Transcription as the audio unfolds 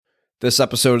This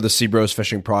episode of the Seabros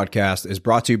Fishing Podcast is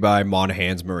brought to you by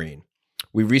Monaghan's Marine.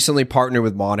 We recently partnered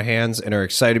with Monaghan's and are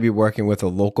excited to be working with a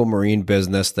local marine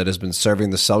business that has been serving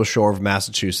the South Shore of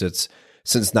Massachusetts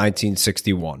since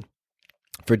 1961.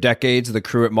 For decades, the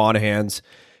crew at Monaghan's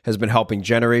has been helping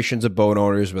generations of boat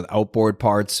owners with outboard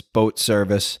parts, boat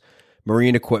service,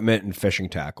 marine equipment, and fishing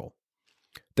tackle.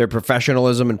 Their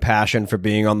professionalism and passion for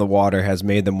being on the water has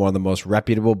made them one of the most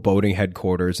reputable boating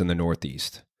headquarters in the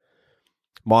Northeast.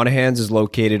 Monaghan's is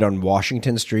located on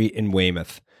Washington Street in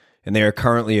Weymouth, and they are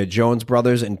currently a Jones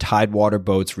Brothers and Tidewater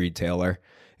Boats retailer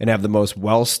and have the most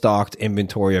well-stocked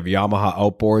inventory of Yamaha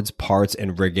outboards, parts,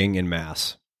 and rigging in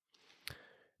Mass.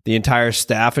 The entire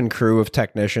staff and crew of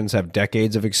technicians have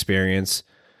decades of experience,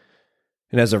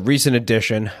 and as a recent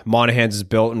addition, Monaghan's has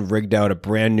built and rigged out a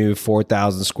brand new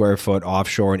 4,000 square foot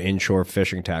offshore and inshore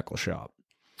fishing tackle shop.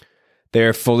 They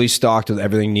are fully stocked with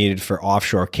everything needed for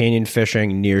offshore canyon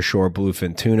fishing, nearshore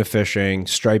bluefin tuna fishing,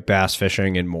 striped bass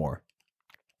fishing, and more.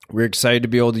 We're excited to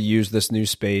be able to use this new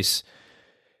space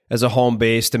as a home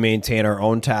base to maintain our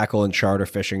own tackle and charter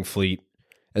fishing fleet,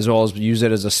 as well as use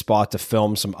it as a spot to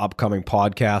film some upcoming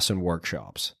podcasts and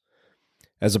workshops.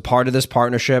 As a part of this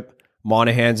partnership,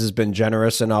 Monaghan's has been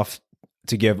generous enough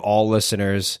to give all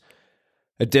listeners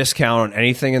a discount on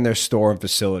anything in their store and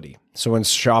facility. So when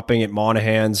shopping at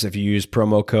Monaghan's, if you use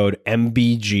promo code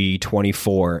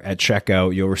MBG24 at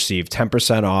checkout, you'll receive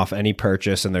 10% off any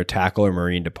purchase in their tackle or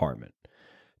marine department.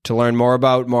 To learn more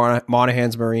about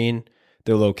Monaghan's Marine,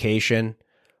 their location,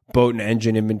 boat and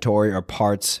engine inventory, or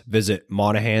parts, visit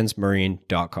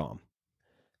monaghansmarine.com.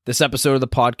 This episode of the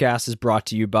podcast is brought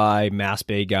to you by Mass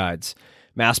Bay Guides.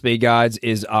 Mass Bay Guides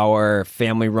is our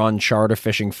family-run charter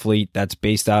fishing fleet that's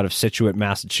based out of Scituate,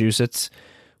 Massachusetts.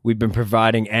 We've been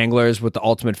providing anglers with the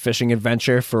ultimate fishing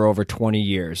adventure for over 20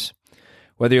 years.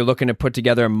 Whether you're looking to put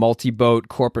together a multi-boat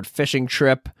corporate fishing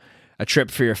trip, a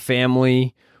trip for your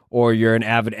family, or you're an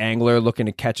avid angler looking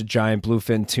to catch a giant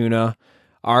bluefin tuna,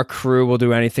 our crew will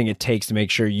do anything it takes to make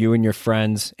sure you and your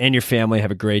friends and your family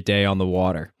have a great day on the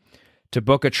water. To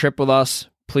book a trip with us,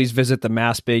 please visit the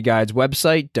Mass Bay Guides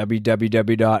website,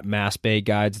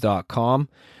 www.massbayguides.com.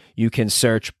 You can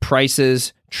search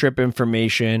prices, trip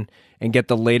information, and get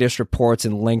the latest reports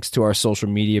and links to our social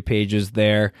media pages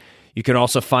there. You can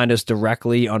also find us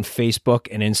directly on Facebook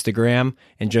and Instagram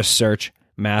and just search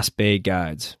Mass Bay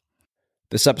Guides.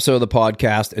 This episode of the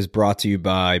podcast is brought to you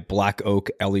by Black Oak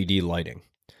LED Lighting.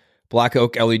 Black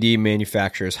Oak LED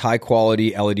manufactures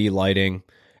high-quality LED lighting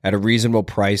at a reasonable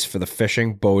price for the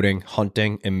fishing, boating,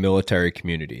 hunting, and military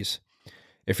communities.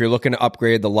 If you're looking to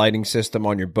upgrade the lighting system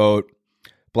on your boat,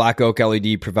 Black Oak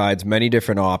LED provides many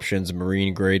different options of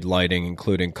marine-grade lighting,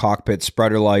 including cockpit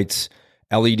spreader lights,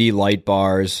 LED light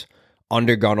bars,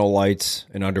 undergunnel lights,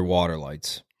 and underwater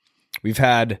lights. We've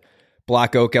had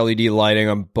Black Oak LED lighting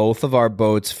on both of our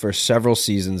boats for several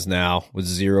seasons now with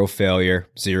zero failure,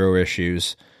 zero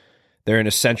issues. They're an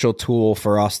essential tool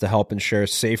for us to help ensure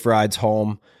safe rides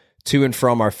home to and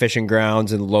from our fishing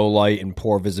grounds in low light and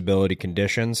poor visibility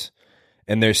conditions.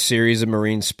 And their series of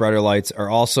marine spreader lights are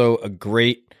also a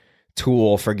great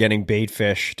tool for getting bait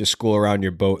fish to school around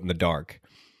your boat in the dark.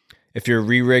 If you're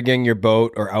re-rigging your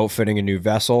boat or outfitting a new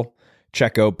vessel,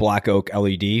 check out Black Oak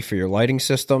LED for your lighting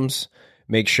systems.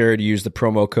 Make sure to use the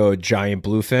promo code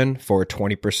GIANTBLUEFIN for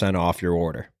 20% off your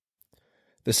order.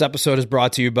 This episode is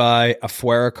brought to you by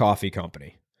Afuera Coffee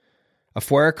Company.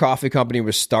 Afuera Coffee Company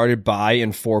was started by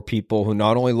and for people who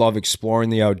not only love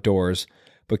exploring the outdoors,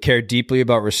 but care deeply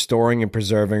about restoring and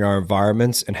preserving our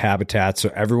environments and habitats so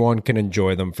everyone can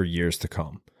enjoy them for years to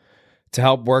come. To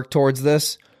help work towards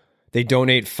this, they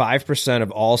donate 5% of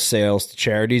all sales to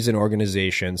charities and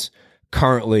organizations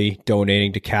currently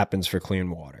donating to Captains for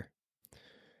Clean Water.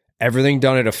 Everything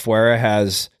done at Afuera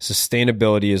has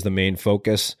sustainability as the main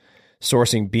focus,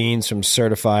 sourcing beans from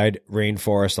certified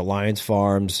Rainforest Alliance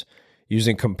farms,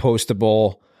 using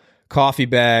compostable coffee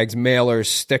bags, mailers,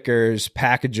 stickers,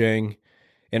 packaging,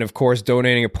 and of course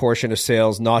donating a portion of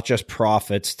sales, not just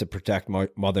profits, to protect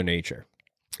Mother Nature.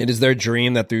 It is their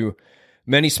dream that through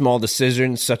many small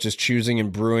decisions, such as choosing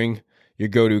and brewing your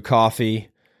go-to coffee,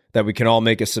 that we can all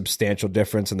make a substantial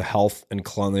difference in the health and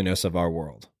cleanliness of our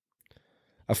world.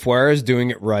 Afuera is doing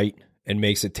it right and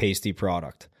makes a tasty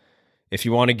product. If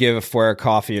you want to give Afuera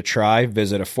Coffee a try,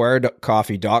 visit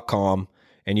afueracoffee.com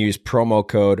and use promo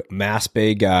code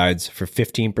MASSBAYGUIDES for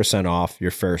 15% off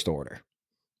your first order.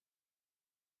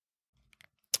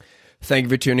 Thank you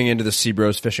for tuning into the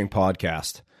Seabros Fishing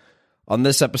Podcast. On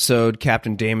this episode,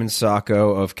 Captain Damon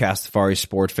Sacco of Castafari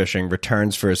Sport Fishing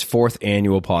returns for his 4th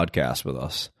annual podcast with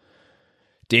us.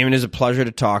 Damon is a pleasure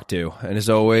to talk to, and as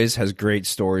always, has great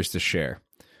stories to share.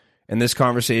 In this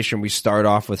conversation, we start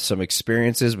off with some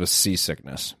experiences with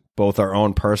seasickness, both our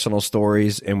own personal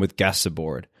stories and with guests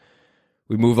aboard.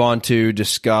 We move on to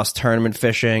discuss tournament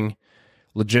fishing,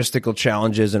 logistical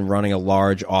challenges in running a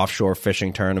large offshore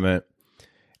fishing tournament,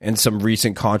 and some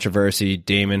recent controversy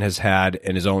Damon has had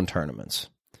in his own tournaments.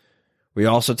 We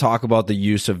also talk about the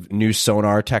use of new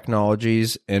sonar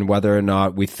technologies and whether or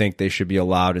not we think they should be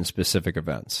allowed in specific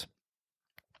events.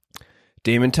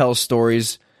 Damon tells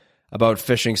stories about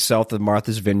fishing south of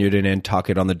Martha's Vineyard in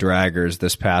Nantucket on the draggers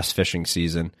this past fishing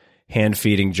season,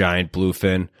 hand-feeding giant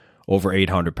bluefin over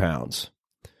 800 pounds.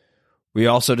 We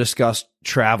also discussed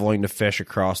traveling to fish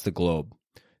across the globe.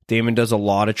 Damon does a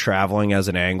lot of traveling as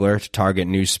an angler to target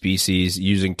new species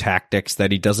using tactics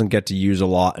that he doesn't get to use a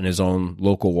lot in his own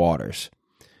local waters.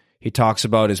 He talks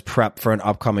about his prep for an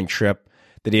upcoming trip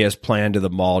that he has planned to the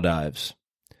Maldives,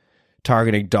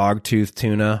 targeting dogtooth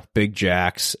tuna, big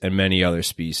jacks, and many other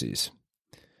species.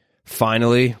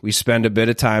 Finally, we spend a bit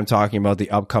of time talking about the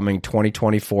upcoming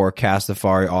 2024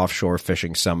 Castafari Offshore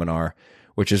Fishing Seminar,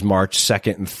 which is March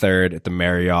 2nd and 3rd at the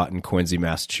Marriott in Quincy,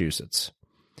 Massachusetts.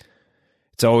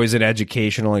 It's always an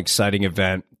educational and exciting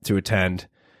event to attend,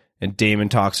 and Damon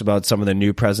talks about some of the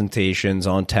new presentations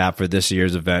on tap for this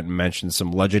year's event and mentions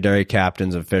some legendary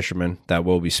captains and fishermen that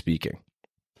will be speaking.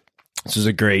 This is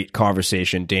a great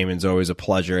conversation. Damon's always a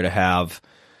pleasure to have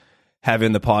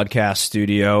in the podcast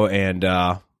studio, and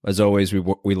as always,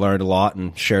 we learned a lot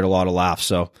and shared a lot of laughs,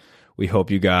 so we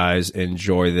hope you guys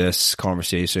enjoy this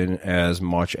conversation as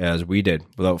much as we did.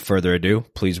 Without further ado,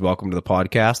 please welcome to the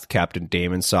podcast Captain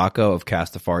Damon Sacco of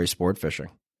Castafari Sport Fishing.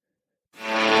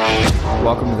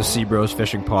 Welcome to the Sea Bros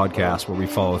Fishing Podcast, where we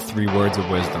follow 3 words of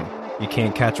wisdom. You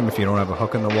can't catch them if you don't have a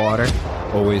hook in the water.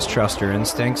 Always trust your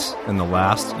instincts. And the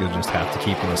last, you'll just have to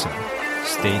keep listening.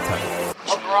 Stay tight.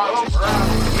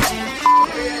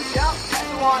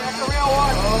 That's the real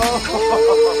one.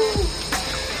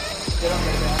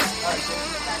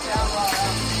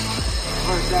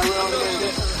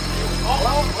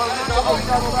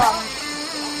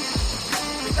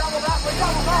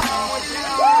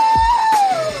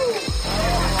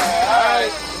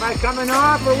 Am I coming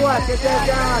off or what? Get that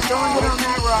down. Don't get on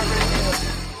that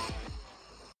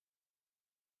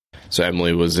rock. So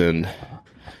Emily was in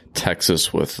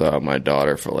Texas with my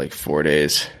daughter for like 4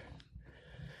 days,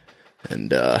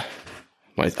 and I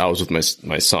was with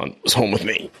my son was home with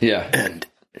me. Yeah, and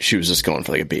she was just going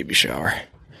for like a baby shower,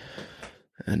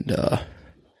 and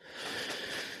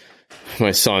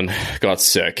my son got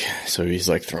sick, so he's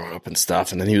like throwing up and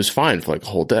stuff, and then he was fine for like a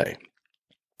whole day,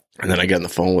 and then I get on the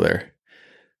phone with her,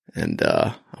 and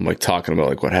I'm like talking about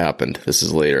like what happened. This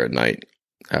is later at night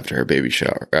after the baby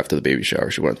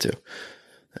shower she went to,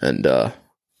 and I'm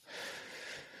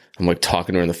like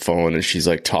talking to her on the phone, and she's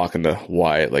like talking to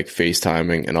Wyatt, like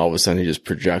FaceTiming, and all of a sudden he just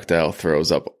projectile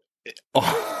throws up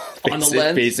on the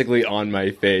lens, basically on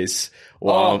my face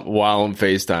while I'm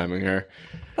FaceTiming her.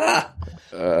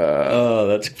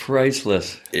 That's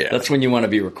priceless. Yeah, that's when you want to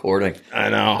be recording. I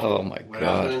know. Oh my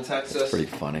god, in Texas, that's pretty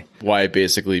funny. Wyatt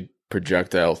basically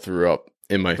projectile threw up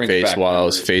in my face while I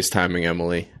was FaceTiming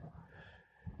Emily.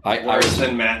 I was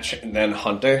in Match and then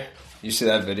Hunter. You see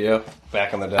that video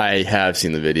back on the day? I have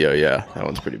seen the video. Yeah, that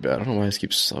one's pretty bad. I don't know why this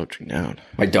keeps slouching down.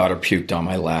 My daughter puked on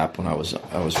my lap when I was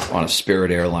on a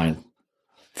Spirit Airline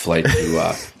flight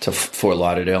to Fort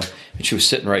Lauderdale, and she was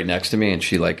sitting right next to me, and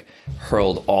she like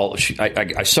hurled all.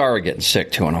 I saw her getting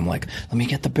sick too, and I'm like, "Let me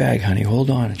get the bag, honey.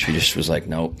 Hold on." And she just was like,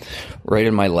 "Nope," right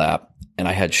in my lap, and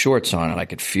I had shorts on, and I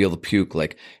could feel the puke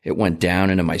like it went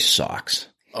down into my socks.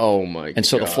 Oh my god. And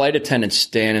so the flight attendant's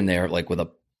standing there like with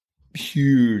a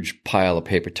huge pile of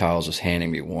paper towels, just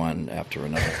handing me one after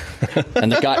another.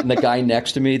 And the guy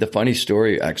next to me, the funny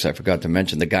story, actually I forgot to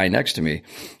mention, the guy next to me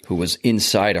who was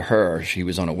inside of her, she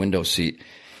was on a window seat.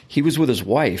 He was with his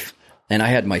wife, and I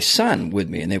had my son with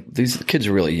me, and these kids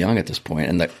are really young at this point.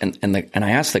 And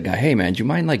I asked the guy, "Hey man, do you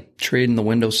mind like trading the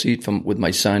window seat with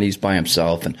my son? He's by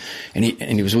himself." And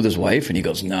he was with his wife, and he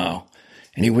goes, "No."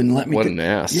 And he wouldn't let me. What an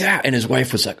ass. Yeah. And his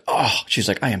wife was like, "Oh," she's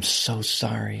like, "I am so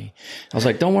sorry." I was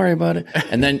like, "Don't worry about it."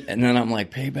 And then I'm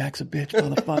like, "Payback's a bitch,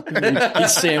 motherfucker." And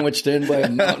he's sandwiched in by a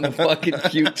mountain of fucking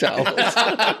cute towels.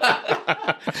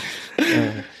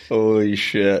 Holy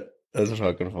shit. That's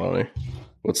fucking funny.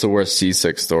 What's the worst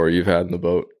seasick story you've had in the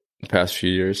boat the past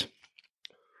few years?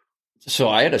 So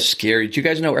I had a scary. Do you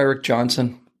guys know Eric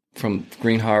Johnson from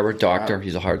Green Harbor? Doctor.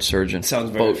 He's a heart surgeon. Sounds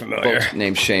very familiar. Boat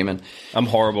named Shaman. I'm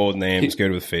horrible with names,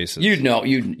 good with faces. You know,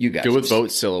 you guys. Good with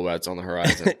boat silhouettes on the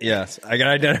horizon. Yes. I can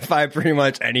identify pretty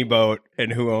much any boat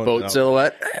and who owns it. Boat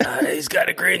silhouette? He's got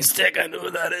a green stick. I know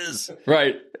who that is.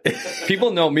 Right.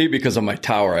 People know me because of my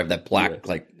tower. I have that black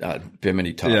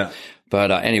bimini top. Yeah.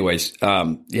 But anyways,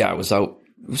 I was out.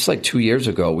 It was like 2 years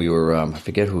ago. We were I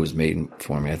forget who was maiden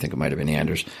for me. I think it might have been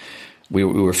Anders. We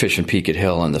were fishing Peaked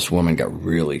Hill, and this woman got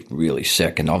really, really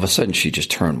sick, and all of a sudden she just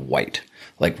turned white,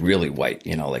 like really white,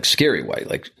 like scary white.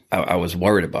 Like I was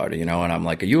worried about her, and I'm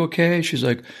like, "Are you okay?" She's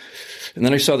like, and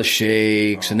then I saw the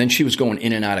shakes, and then she was going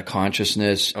in and out of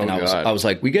consciousness, and I was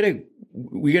like, we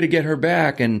gotta get her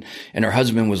back, and her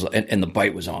husband was, and the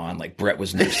bite was on, like Brett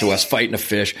was next to us fighting a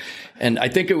fish, and I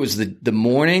think it was the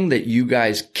morning that you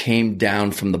guys came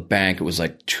down from the bank. It was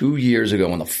like 2 years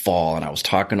ago in the fall, and I was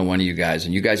talking to one of you guys,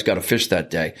 and you guys got a fish that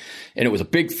day, and it was a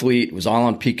big fleet. It was all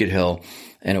on Peaked Hill.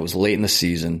 And it was late in the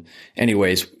season.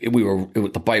 Anyways,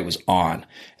 the bite was on.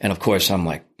 And of course, I'm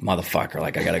like, motherfucker,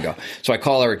 like I gotta go. So I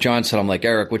call Eric Johnson. I'm like,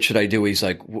 Eric, what should I do? He's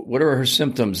like, what are her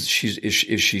symptoms? Is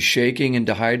she shaking and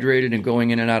dehydrated and going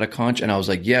in and out of conscious? And I was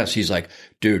like, yes. He's like,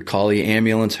 dude, call the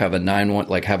ambulance, have an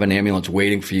ambulance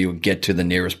waiting for you and get to the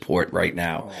nearest port right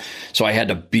now. Oh. So I had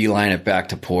to beeline it back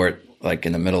to port, like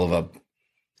in the middle of a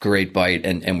great bite,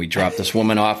 and we dropped this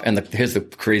woman off. And here's the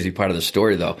crazy part of the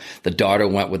story, though. The daughter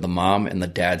went with the mom, and the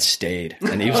dad stayed.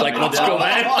 And he was like, let's go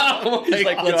back. He's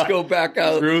like, let's go back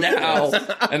out now.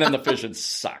 And then the fishing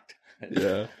sucked.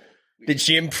 Yeah. Did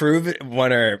she improve it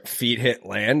when her feet hit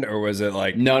land, or was it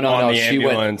like no? She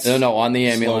went on the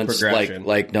ambulance.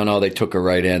 No. They took her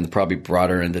right in. Probably brought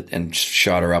her in and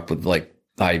shot her up with like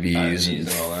IVs and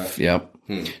all that. Yep.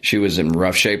 She was in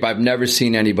rough shape. I've never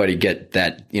seen anybody get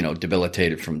that,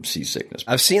 debilitated from seasickness.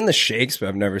 I've seen the shakes, but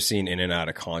I've never seen in and out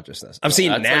of consciousness. I've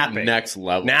seen napping. Like next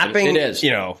level. Napping, it is.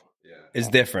 Is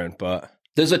different, but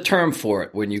there's a term for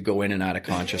it when you go in and out of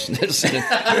consciousness.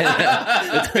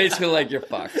 It's basically like you're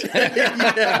fucked.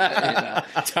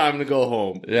 Time to go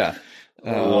home. Yeah.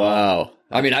 Wow.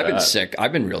 I mean, I've been sick.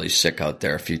 I've been really sick out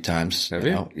there a few times. Have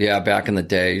you? Yeah, back in the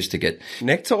day, I used to get...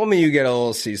 Nick told me you get a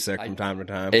little seasick from time to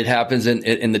time. It happens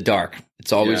in the dark.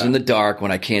 It's always in the dark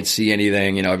when I can't see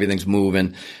anything. Everything's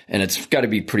moving, and it's got to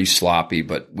be pretty sloppy.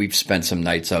 But we've spent some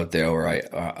nights out there where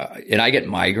I get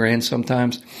migraines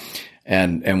sometimes.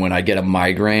 And when I get a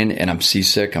migraine and I'm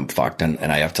seasick, I'm fucked, and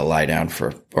I have to lie down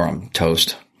or I'm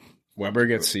toast. Weber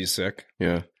gets seasick.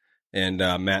 Yeah. And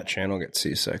Matt Channel gets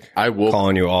seasick.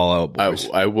 Calling you all out, boys.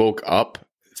 I woke up,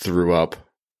 threw up,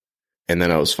 and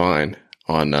then I was fine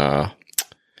on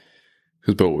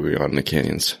whose boat were we on in the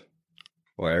canyons?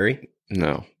 Larry?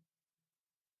 No.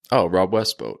 Oh, Rob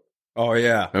West's boat. Oh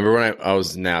yeah. Remember when I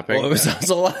was napping? Well, it was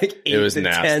also like 8 to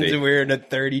 10, and we were in a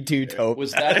 32 tote.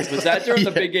 Was that during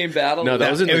the big game battle? No,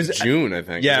 that was in June, I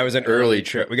think. Yeah, it was an early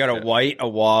trip. We got a white, a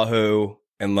wahoo,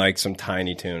 and like some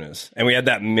tiny tunas. And we had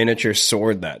that miniature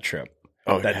sword that trip.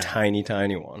 That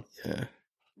tiny one. Yeah.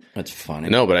 That's funny.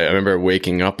 No, but I remember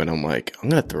waking up and I'm like, I'm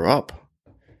going to throw up.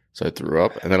 So I threw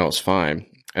up and then I was fine.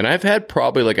 And I've had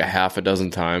probably like a half a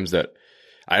dozen times that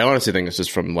I honestly think it's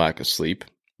just from lack of sleep.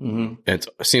 Mm-hmm. And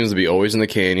it seems to be always in the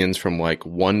canyons from like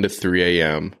 1 to 3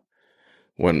 a.m.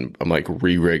 when I'm like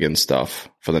re-rigging stuff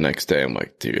for the next day. I'm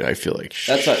like, dude, I feel like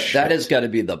shit. That has got to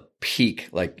be the peak,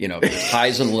 like,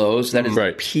 highs and lows. That is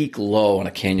peak low on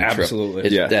a canyon trip. Absolutely.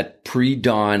 It's that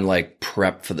pre-dawn, like,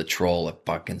 prep for the troll. It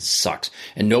fucking sucks.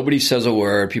 And nobody says a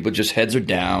word. People just heads are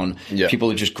down. Yeah.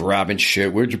 People are just grabbing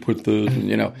shit. Where'd you put this?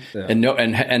 Yeah.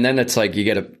 And then it's like you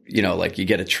get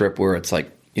a trip where it's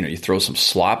like, you throw some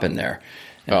slop in there.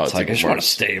 And it's like, I just want to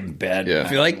stay in bed. Yeah. I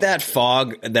feel like that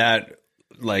fog, that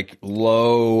like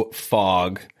low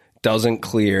fog doesn't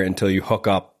clear until you hook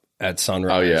up at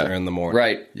sunrise or in the morning.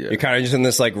 Right. Yeah. You're kind of just in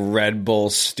this like Red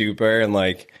Bull stupor and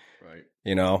like,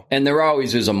 And there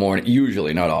always is a morning,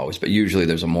 usually, not always, but usually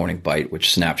there's a morning bite,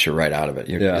 which snaps you right out of it.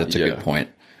 That's a good point.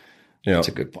 Yeah. That's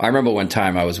a good point. I remember one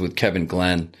time I was with Kevin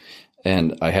Glenn,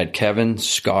 and I had Kevin,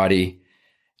 Scotty,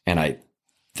 and I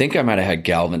think I might have had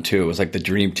Galvin too. It was like the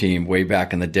dream team way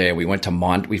back in the day. We went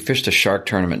to we fished a shark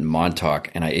tournament in Montauk,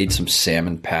 and I ate some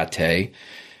salmon pate.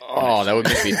 Oh, that would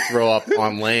make me throw up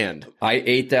on land. I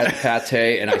ate that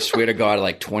pate, and I swear to God,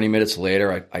 like 20 minutes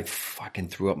later, I fucking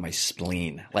threw up my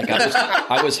spleen. Like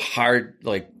I was hard,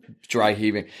 like dry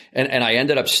heaving, and I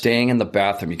ended up staying in the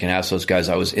bathroom. You can ask those guys.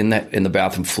 I was in the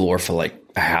bathroom floor for like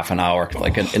a half an hour,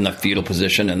 like in the fetal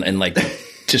position, and like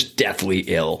just deathly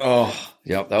ill. Oh.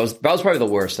 Yep, that was probably the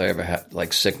worst I ever had,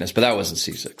 like sickness. But that wasn't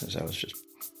seasickness. That was just.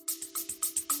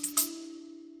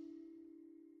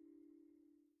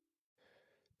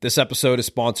 This episode is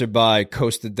sponsored by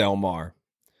Costa Del Mar.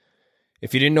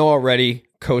 If you didn't know already,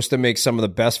 Costa makes some of the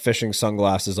best fishing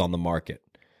sunglasses on the market.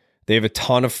 They have a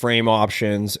ton of frame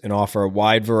options and offer a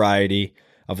wide variety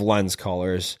of lens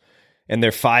colors. and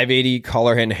their 580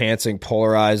 color enhancing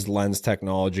polarized lens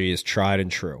technology is tried and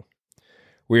true.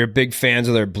 We are big fans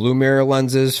of their blue mirror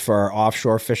lenses for our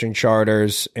offshore fishing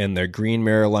charters and their green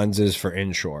mirror lenses for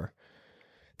inshore.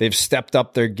 They've stepped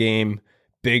up their game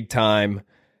big time,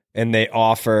 and they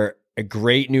offer a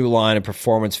great new line of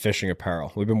performance fishing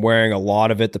apparel. We've been wearing a lot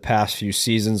of it the past few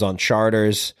seasons on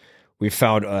charters. We've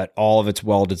found that all of it's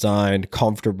well-designed,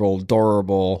 comfortable,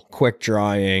 durable, quick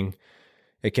drying.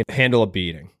 It can handle a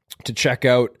beating. To check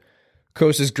out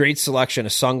Costa's great selection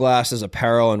of sunglasses,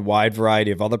 apparel, and wide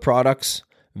variety of other products,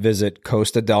 visit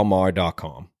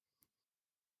costadelmar.com.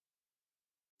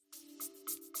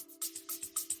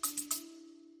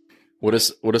 What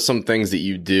are some things that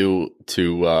you do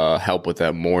to help with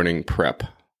that morning prep,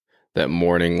 that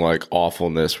morning like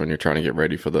awfulness when you're trying to get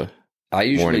ready for the I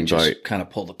usually morning just bite? kind of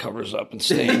pull the covers up and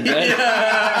stay in bed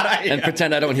and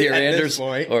pretend I don't hear Anders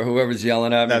or whoever's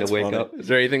yelling at me to wake up. Is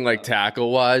there anything like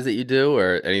tackle wise that you do,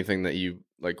 or anything that you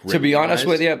like? To be honest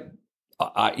with you,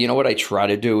 you know what I try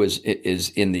to do is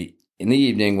in the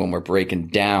evening when we're breaking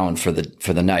down for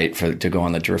the night to go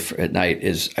on the drift at night,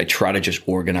 is I try to just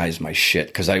organize my shit,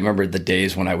 because I remember the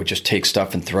days when I would just take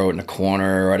stuff and throw it in a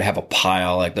corner, or I'd have a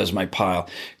pile like there's my pile.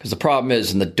 Because the problem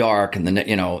is in the dark and and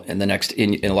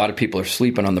a lot of people are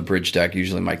sleeping on the bridge deck,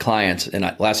 usually my clients,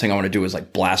 and last thing I want to do is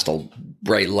like blast a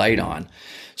bright light on.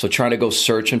 So trying to go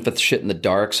searching for shit in the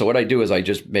dark. So what I do is I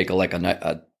just make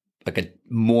a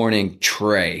morning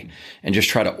tray and just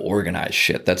try to organize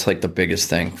shit. That's like the biggest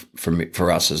thing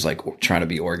for us is like trying to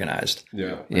be organized.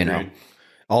 Yeah. You know,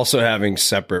 also having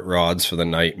separate rods for the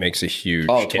night makes a huge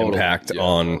impact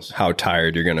on how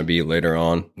tired you're going to be later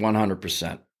on.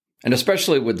 100%. And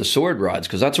especially with the sword rods,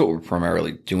 because that's what we're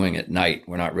primarily doing at night.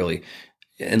 We're not really,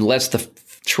 unless the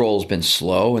troll's been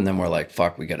slow, and then we're like,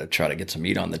 fuck, we got to try to get some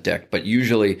meat on the deck. But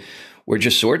usually we're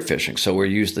just sword fishing. So we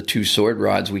use the 2 sword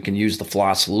rods. We can use the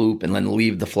floss loop and then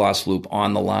leave the floss loop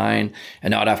on the line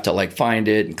and not have to like find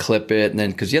it and clip it. And then,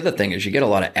 because the other thing is you get a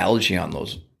lot of algae on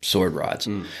those sword rods.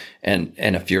 And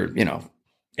if you're,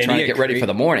 trying to get ready for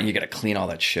the morning, you got to clean all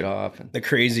that shit off. And the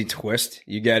crazy twist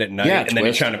you get at night, and then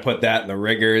you're trying to put that in the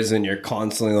riggers, and you're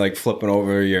constantly like flipping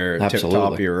over your tip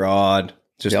top of your rod.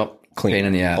 Just clean, pain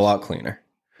in the ass. A lot cleaner.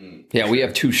 Yeah, we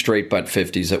have 2 straight butt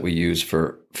 50s that we use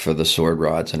for the sword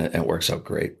rods, and it works out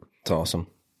great. It's awesome.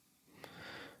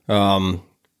 So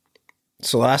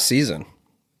last season,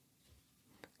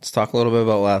 let's talk a little bit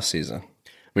about last season.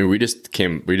 I mean, we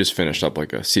just finished up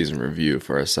like a season review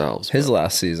for ourselves. His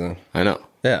last season. I know.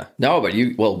 Yeah. No, but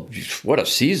what a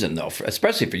season though,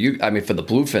 especially for you. I mean, for the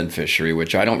bluefin fishery,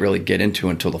 which I don't really get into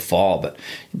until the fall, but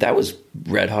that was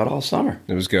red hot all summer.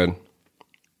 It was good.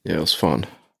 Yeah, it was fun.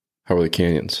 How were the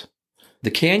canyons?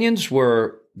 The canyons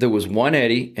there was one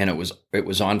eddy, and it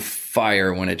was on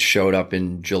fire when it showed up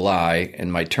in July,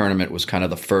 and my tournament was kind of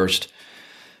the first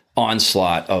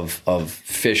onslaught of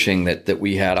fishing that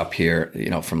we had up here,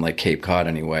 from like Cape Cod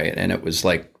anyway. And it was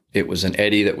an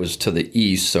eddy that was to the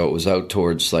east, so it was out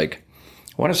towards like,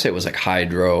 I want to say it was like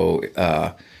Hydro.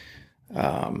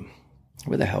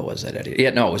 Where the hell was that eddy? Yeah,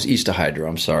 no, it was east of Hydro.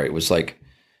 I'm sorry. It was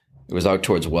out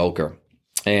towards Welker.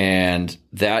 And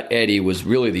that eddy was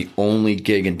really the only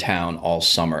gig in town all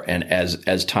summer. And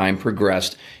as time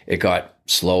progressed, it got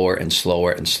slower and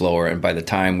slower and slower. And by the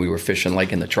time we were fishing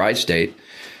like in the tri-state,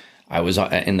 I was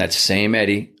in that same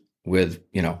eddy with,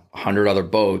 100 other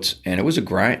boats, and it was a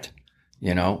grind.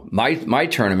 My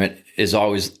tournament is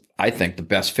always, I think, the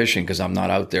best fishing because I'm not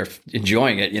out there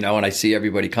enjoying it, and I see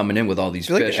everybody coming in with all these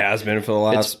fish. Like it has been for the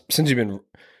last, since you've been,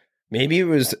 maybe it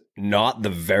was not the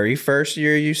very first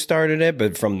year you started it,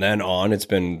 but from then on, it's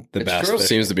been the best. It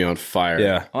seems to be on fire.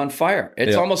 Yeah. On fire.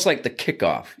 It's almost like the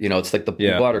kickoff. It's like the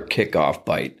blue water kickoff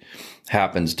bite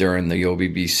happens during the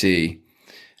OBBC.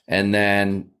 And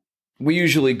then we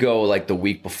usually go like the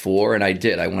week before, and I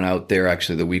did. I went out there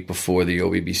actually the week before the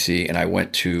OBBC, and I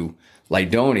went to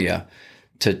Lydonia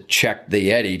to check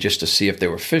the eddy just to see if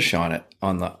there were fish on it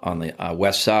on the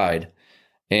west side.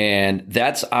 And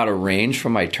that's out of range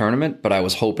from my tournament, but I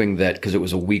was hoping that, because it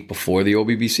was a week before the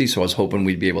OBBC, so I was hoping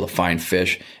we'd be able to find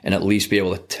fish and at least be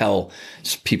able to tell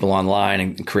people online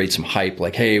and create some hype,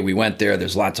 like, hey, we went there,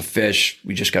 there's lots of fish,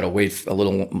 we just got to wait a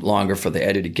little longer for the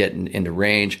eddy to get into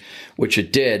range, which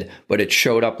it did, but it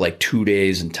showed up like 2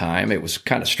 days in time. It was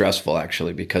kind of stressful,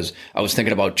 actually, because I was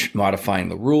thinking about modifying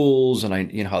the rules,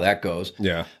 and you know how that goes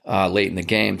late in the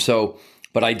game.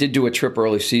 But I did do a trip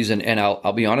early season, and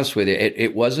I'll be honest with you,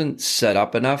 it wasn't set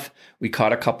up enough. We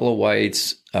caught a couple of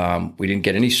whites. We didn't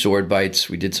get any sword bites.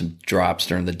 We did some drops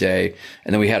during the day,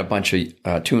 and then we had a bunch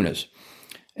of tunas.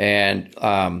 And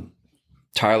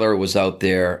Tyler was out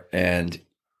there, and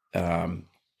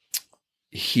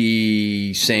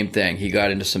he, same thing. He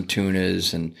got into some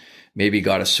tunas and maybe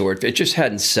got a sword. It just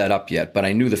hadn't set up yet, but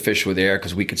I knew the fish were there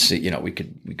because we could see,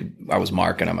 I was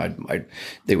marking them.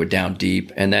 They were down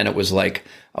deep. And then it was like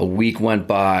a week went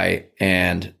by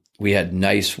and we had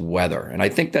nice weather. And I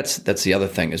think that's the other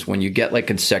thing is when you get like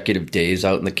consecutive days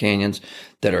out in the canyons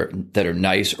that are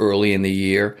nice early in the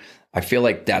year, I feel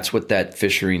like that's what that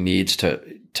fishery needs to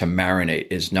marinate,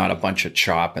 is not a bunch of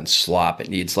chop and slop. It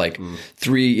needs like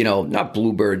 3, not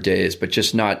bluebird days, but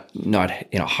just not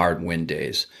hard wind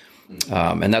days.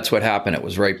 And that's what happened. It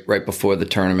was right before the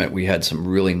tournament. We had some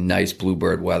really nice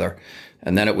bluebird weather.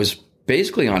 And then it was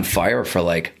basically on fire for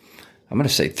like, I'm going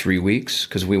to say 3 weeks,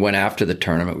 because we went after the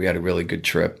tournament. We had a really good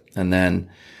trip. And then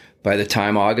by the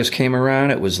time August came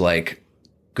around, it was like,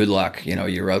 good luck.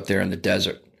 You're out there in the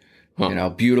desert,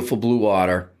 beautiful blue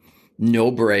water, no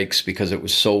breaks because it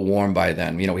was so warm by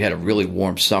then. We had a really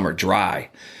warm summer, dry.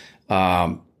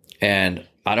 And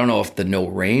I don't know if the no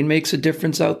rain makes a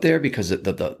difference out there because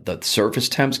the surface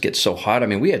temps get so hot. I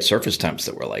mean, we had surface temps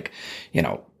that were like,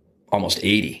 almost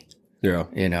 80. Yeah.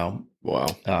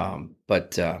 Wow.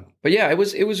 But yeah, it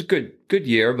was a good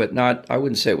year, but I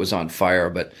wouldn't say it was on fire,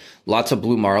 but lots of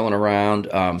blue marlin around.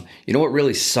 What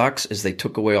really sucks is they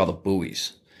took away all the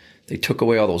buoys. They took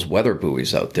away all those weather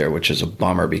buoys out there, which is a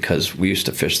bummer because we used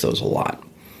to fish those a lot.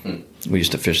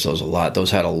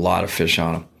 Those had a lot of fish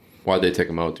on them. Why'd they take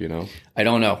them out? Do you know? I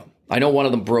don't know. I know one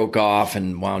of them broke off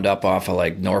and wound up off of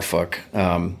like Norfolk.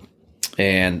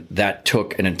 And that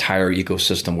took an entire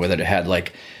ecosystem with it. It had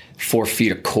like 4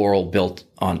 feet of coral built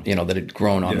on, that had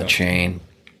grown on the chain.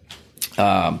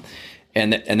 And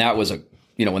that was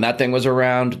when that thing was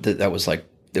around, that was like,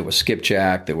 there was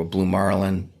skipjack, there were blue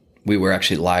marlin. We were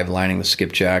actually live lining the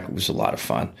skipjack. It was a lot of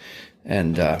fun.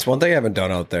 And it's one thing I haven't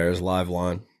done out there is live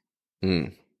line.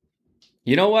 You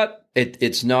know what?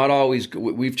 It's not always.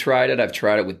 We've tried it. I've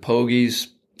tried it with pogies.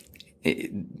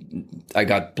 I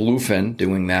got bluefin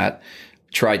doing that.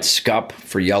 Tried scup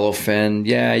for yellowfin.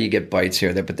 Yeah, you get bites here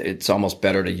or there, but it's almost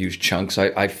better to use chunks.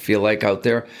 I feel like out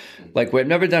there, like we've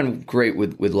never done great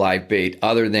with live bait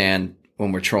other than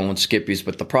when we're trolling skippies.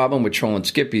 But the problem with trolling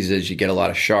skippies is you get a lot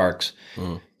of sharks.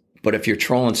 But if you're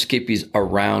trolling skippies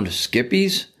around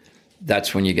skippies,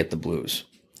 that's when you get the blues.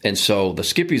 And so the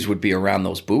skippies would be around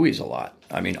those buoys a lot.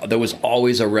 I mean, there was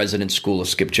always a resident school of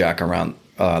skipjack around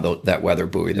that weather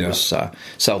buoy that was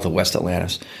south of West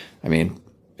Atlantis. I mean,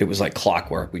 it was like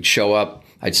clockwork. We'd show up.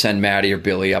 I'd send Maddie or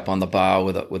Billy up on the bow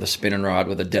with a spinning rod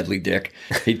with a deadly dick.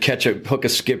 He'd hook a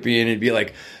skippy and he'd be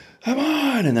like, come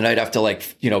on. And then I'd have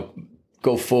to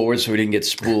go forward so we didn't get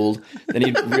spooled. Then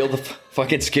he'd reel the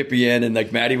fucking skippy in and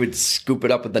like Maddie would scoop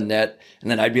it up with the net. And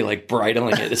then I'd be like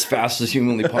bridling it as fast as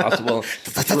humanly possible,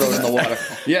 throw it in the water.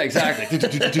 Yeah, exactly.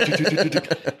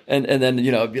 and then,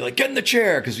 it'd be like, get in the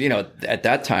chair. Cause, at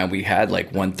that time we had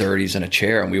like 130s in a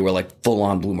chair and we were like full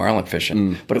on blue marlin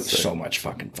fishing, but it was so much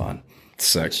fucking fun.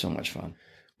 Sick. So much fun.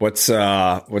 What's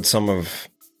some of,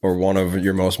 or one of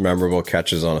your most memorable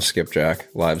catches on a skipjack,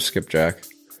 live skipjack?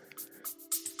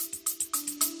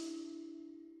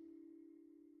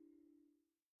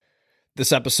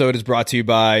 This episode is brought to you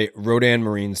by Rodan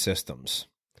Marine Systems.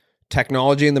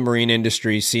 Technology in the marine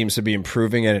industry seems to be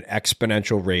improving at an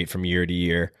exponential rate from year to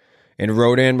year, and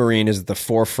Rodan Marine is at the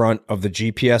forefront of the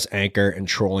GPS anchor and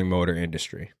trolling motor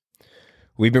industry.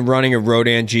 We've been running a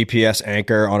Rodan GPS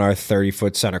anchor on our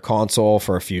 30-foot center console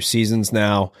for a few seasons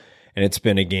now, and it's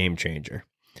been a game changer.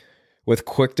 With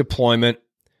quick deployment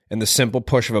and the simple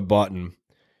push of a button,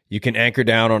 you can anchor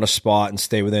down on a spot and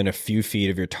stay within a few feet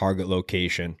of your target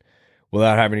location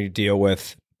without having to deal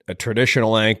with a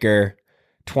traditional anchor,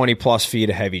 20 plus feet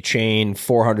of heavy chain,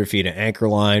 400 feet of anchor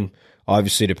line,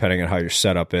 obviously depending on how your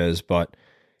setup is, but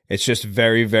it's just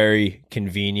very, very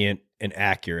convenient and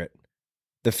accurate.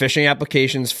 The fishing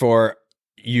applications for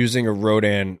using a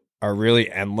Rodan are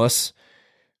really endless.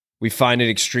 We find it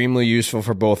extremely useful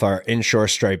for both our inshore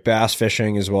striped bass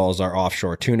fishing as well as our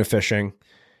offshore tuna fishing,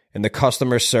 and the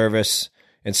customer service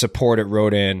and support at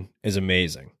Rodan is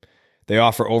amazing. They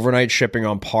offer overnight shipping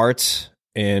on parts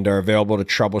and are available to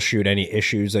troubleshoot any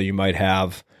issues that you might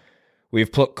have.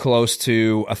 We've put close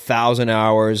to 1,000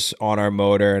 hours on our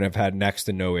motor and have had next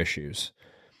to no issues.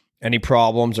 Any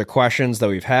problems or questions that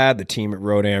we've had, the team at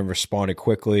Rodan responded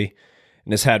quickly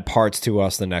and has had parts to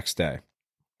us the next day.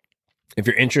 If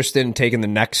you're interested in taking the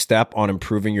next step on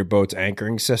improving your boat's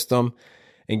anchoring system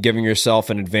and giving yourself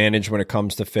an advantage when it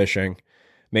comes to fishing,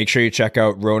 make sure you check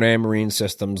out Rodan Marine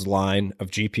Systems' line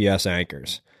of GPS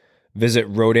anchors. Visit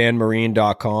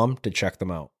rodanmarine.com to check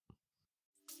them out.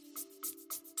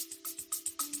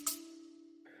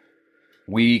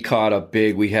 We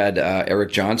had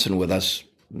Eric Johnson with us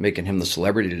making him the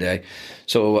celebrity today.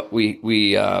 So we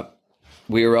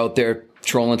were out there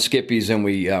trolling skippies, and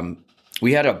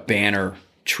we had a banner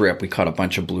trip. We caught a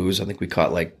bunch of blues. I think we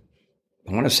caught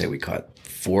I want to say we caught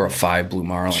 4 or 5 blue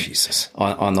marlin. Jesus.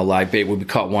 On the live bait. We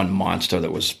caught one monster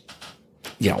that was,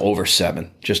 over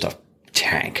 7, just a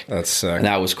tank. That's sick. And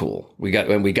that was cool. We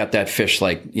got that fish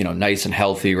nice and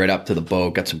healthy right up to the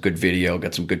boat. Got some good video,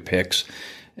 got some good pics,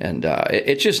 and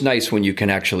it's just nice when you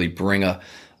can actually bring a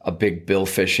big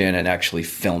billfish in and actually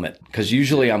film it. Because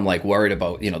usually I'm worried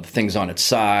about the things on its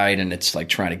side, and it's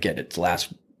trying to get its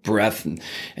last breath, and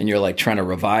you're trying to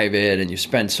revive it, and you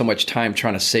spend so much time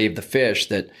trying to save the fish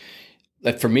that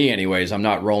for me anyways, I'm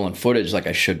not rolling footage like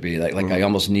I should be. I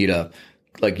almost need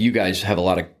you guys have a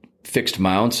lot of fixed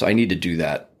mounts. I need to do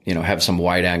that. Have some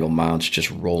wide angle mounts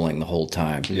just rolling the whole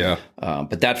time. Yeah.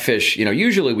 But that fish,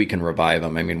 usually we can revive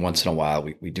them. I mean, once in a while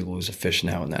we do lose a fish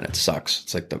now and then. It sucks.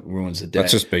 It's that ruins the day.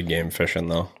 That's just big game fishing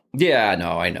though. Yeah,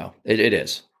 no, I know. It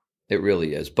is. It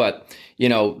really is. But,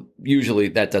 usually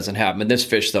that doesn't happen. And this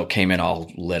fish though came in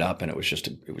all lit up, and it was just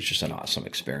an awesome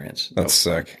experience. That's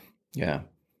sick. Yeah.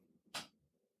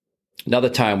 Another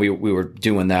time we were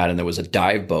doing that, and there was a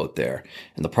dive boat there.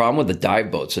 And the problem with the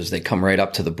dive boats is they come right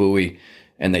up to the buoy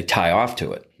and they tie off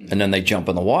to it, and then they jump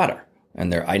in the water.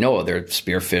 And they're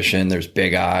spearfishing. There's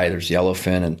big eye, there's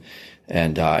yellowfin,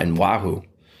 and wahoo.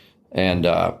 And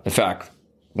in fact,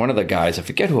 one of the guys, I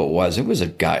forget who it was a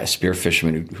guy, a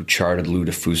spearfisherman who chartered Lou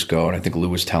DeFusco, and I think Lou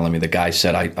was telling me, the guy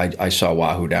said, I saw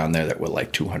wahoo down there that were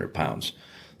 200 pounds.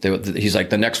 He's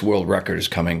the next world record is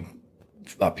coming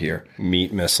up here.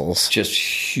 Meat missiles. Just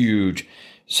huge.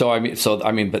 So I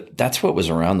mean, but that's what was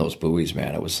around those buoys,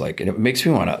 man. It was and it makes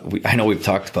me want to. I know we've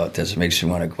talked about this. It makes me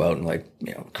want to go out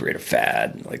and create a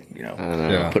fad,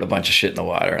 put a bunch of shit in the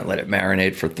water and let it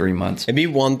marinate for 3 months. It'd be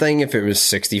one thing if it was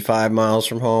 65 miles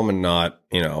from home and not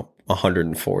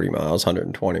 140 miles,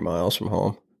 120 miles from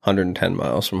home, 110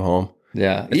 miles from home.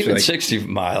 Yeah, It's even 60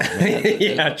 miles. Man.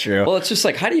 Yeah, true. Well, it's just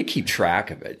how do you keep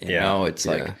track of it? You know, it's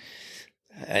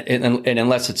And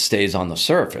unless it stays on the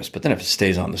surface, but then if it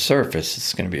stays on the surface,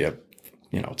 it's going to be it's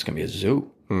going to be a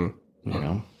zoo,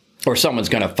 or someone's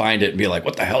going to find it and be like,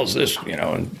 what the hell is this?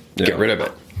 And get rid of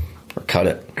it or cut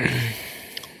it.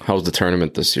 How was the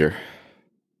tournament this year?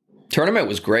 Tournament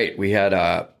was great. We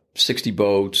had 60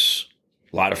 boats,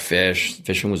 a lot of fish.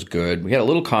 Fishing was good. We had a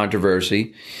little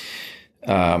controversy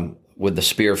with the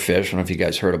spearfish. I don't know if you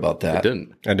guys heard about that. I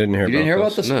didn't hear. You didn't hear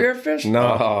about the No. spearfish? No.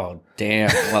 Oh, damn.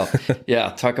 Well,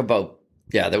 yeah. Talk about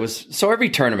there was. So every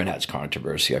tournament has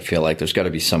controversy. I feel like there's got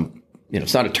to be some.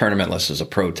 It's not a tournament unless there's a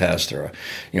protest or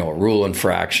a rule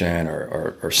infraction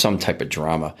or some type of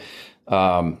drama.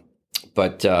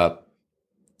 But the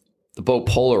boat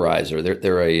Polarizer,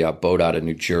 they're a boat out of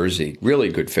New Jersey. Really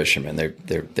good fishermen.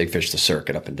 They fish the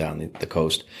circuit up and down the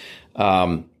coast.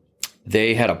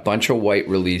 They had a bunch of white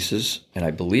releases, and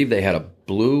I believe they had a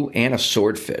blue and a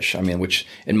swordfish. I mean, which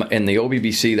in the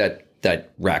OBBC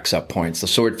that racks up points. The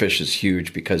swordfish is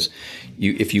huge because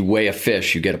if you weigh a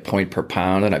fish, you get a point per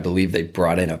pound, and I believe they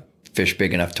brought in a fish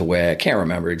big enough to weigh. I can't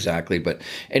remember exactly, but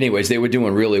anyways, they were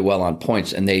doing really well on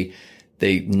points, and they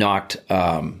knocked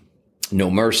No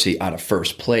Mercy out of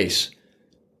first place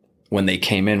when they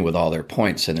came in with all their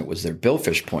points, and it was their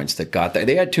billfish points that got that.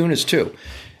 They had tunas too.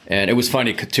 And it was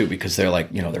funny too because they're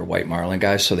they're white marlin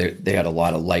guys, so they had a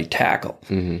lot of light tackle,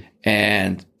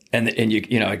 and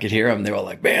you I could hear them. They were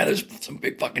like, "Man, there's some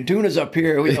big fucking tunas up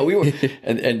here." We were,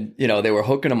 and they were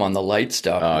hooking them on the light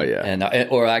stuff. Oh yeah, and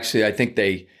or actually, I think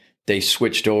they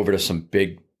switched over to some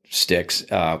big sticks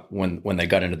when they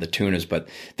got into the tunas, but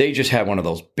they just had one of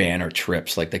those banner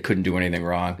trips. They couldn't do anything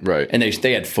wrong, right? And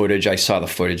they had footage. I saw the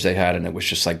footage they had, and it was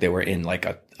just they were in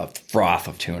a froth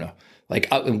of tuna.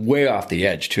 Way off the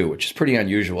edge too, which is pretty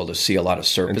unusual to see a lot of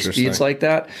surface feeds like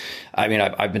that. I mean,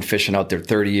 I've been fishing out there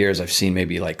 30 years. I've seen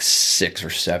maybe 6 or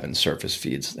 7 surface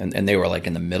feeds, and they were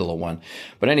in the middle of one.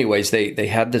 But anyways, they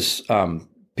had this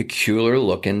peculiar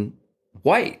looking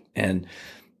white, and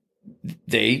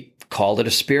they called it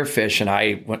a spearfish. And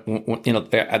I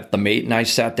went at the mate and I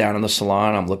sat down in the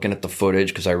salon. I'm looking at the footage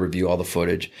because I review all the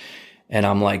footage. And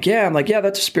I'm like, yeah,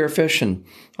 that's a spearfish. And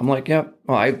I'm like, yeah,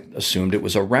 well, I assumed it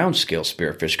was a round scale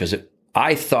spearfish because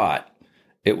I thought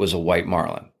it was a white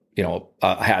marlin,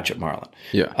 a hatchet marlin.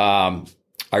 Yeah.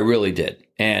 I really did.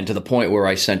 And to the point where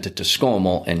I sent it to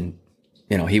Scommel, and,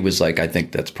 he was like, I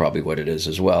think that's probably what it is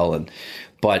as well.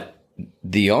 But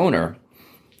the owner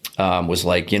was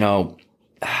like,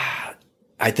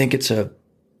 I think it's a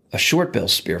short bill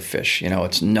spearfish.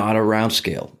 It's not a round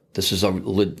scale. This is a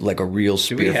real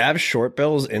spear. Do we have short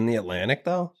bills in the Atlantic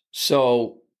though?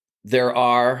 So there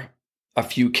are a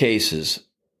few cases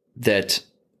that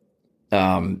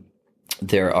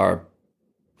there are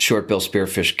short bill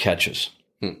spearfish catches.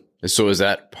 So is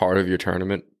that part of your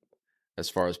tournament as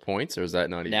far as points, or is that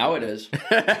not even? Now it is.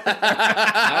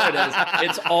 Now it is.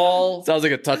 It's all. Sounds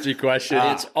like a touchy question.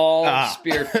 It's all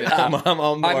spearfish. I'm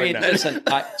on board now. Listen.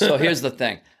 So here's the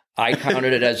thing. I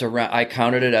counted it as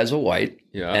a white,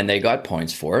 Yeah. and they got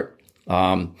points for it.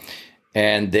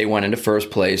 And they went into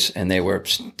first place, and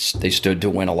they stood to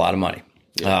win a lot of money.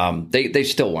 Yeah. They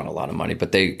still won a lot of money,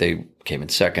 but they came in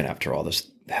second after all this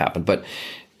happened. But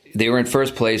they were in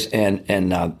first place, and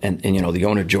the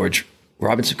owner George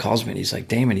Robinson calls me and he's like,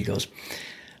 Damon, he goes,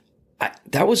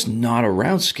 that was not a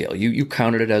round scale. You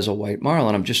counted it as a white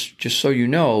marlin. I'm just so you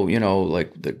know,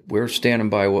 like we're standing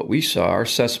by what we saw. Our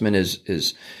assessment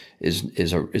is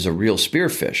a real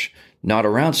spearfish, not a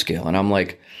round scale. And I'm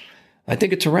like, I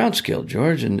think it's a round scale,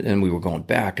 George. And we were going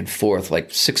back and forth,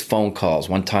 like 6 phone calls.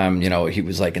 One time, he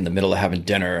was like in the middle of having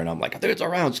dinner, and I'm like, I think it's a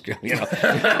round scale,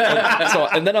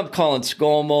 and then I'm calling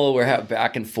Scommel. We're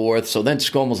back and forth. So then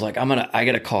Scommel's like, I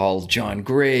got to call Jonathan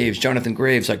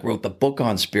Graves, like wrote the book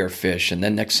on spearfish. And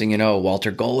then next thing you know,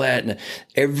 Walter Golett, and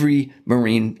every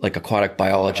marine, like aquatic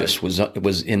biologist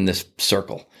was in this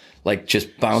circle, like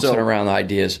just bouncing around the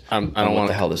ideas. I don't know what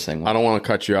the hell this thing was. I don't want to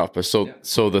cut you off, but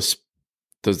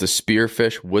would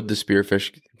the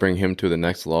spearfish bring him to the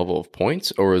next level of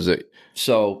points, or is it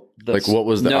what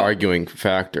was the arguing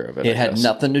factor of it? It had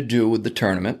nothing to do with the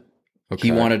tournament. Okay.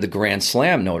 He wanted the Grand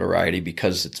Slam notoriety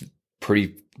because it's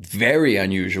very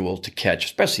unusual to catch,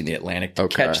 especially in the Atlantic, to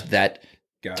catch that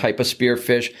type of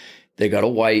spearfish. They got a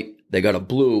white, they got a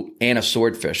blue, and a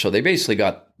swordfish. So they basically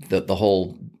got the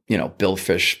whole,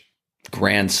 billfish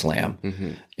Grand Slam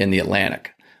in the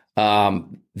Atlantic.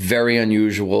 Very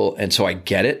unusual, and so I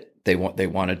get it. They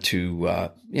wanted to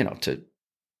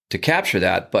to capture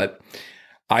that, but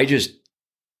I just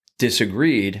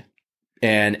disagreed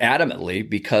and adamantly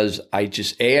because I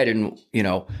didn't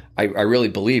I really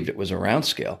believed it was a round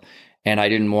scale, and I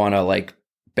didn't want to like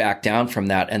back down from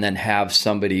that and then have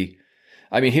somebody.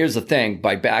 I mean, here's the thing: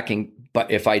 but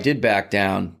if I did back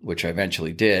down, which I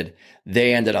eventually did,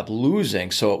 they ended up losing.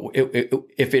 So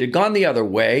if it had gone the other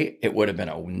way, it would have been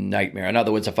a nightmare. In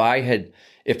other words, if I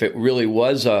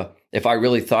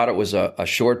really thought it was a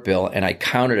short bill and I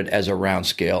counted it as a round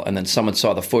scale, and then someone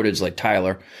saw the footage, like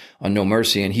Tyler on No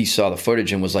Mercy, and he saw the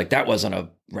footage and was like, that wasn't a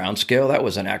round scale, that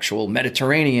was an actual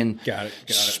Mediterranean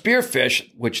spearfish,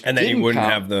 which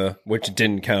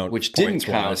didn't count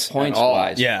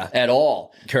points-wise at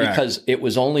all. Correct. Because it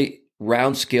was only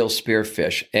round scale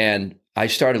spearfish. And I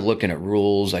started looking at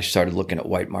rules. I started looking at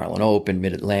White Marlin Open,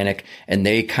 Mid-Atlantic, and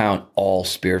they count all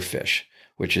spearfish,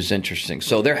 which is interesting.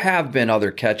 So there have been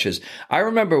other catches. I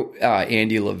remember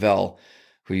Andy Lavelle,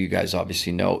 who you guys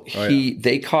obviously know.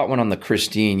 They caught one on the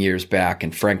Christine years back,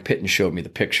 and Frank Pitton showed me the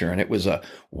picture, and it was a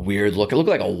weird look. It looked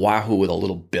like a wahoo with a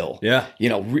little bill. Yeah.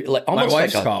 Like almost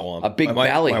like caught one. A big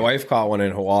belly. My wife caught one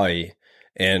in Hawaii,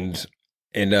 and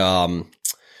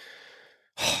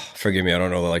forgive me, I don't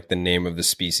know like the name of the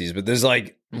species, but there's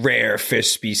like rare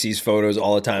fish species photos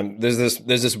all the time. There's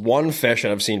this one fish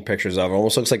that I've seen pictures of. It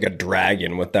almost looks like a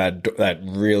dragon with that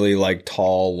really like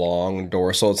tall, long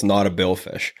dorsal. It's not a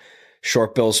billfish.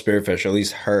 Short bill spearfish, at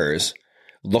least hers,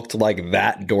 looked like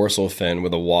that dorsal fin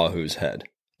with a wahoo's head,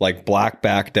 like black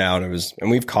back down. And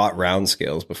we've caught round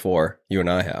scales before. You and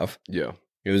I have. Yeah.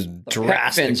 It was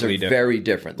drastically fins are different. very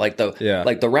different. Like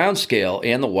the round scale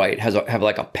and the white have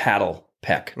like a paddle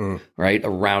peck, right? A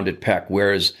rounded peck,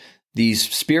 whereas these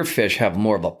spearfish have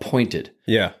more of a pointed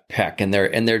peck, and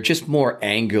they're just more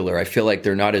angular. I feel like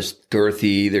they're not as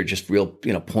girthy. They're just real,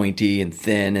 pointy and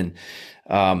thin. And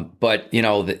but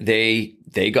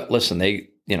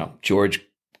George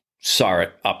saw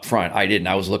it up front. I didn't.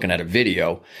 I was looking at a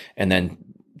video and then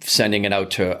sending it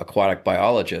out to aquatic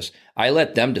biologists. I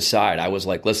let them decide. I was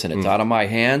like, listen, it's out of my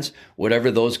hands. Whatever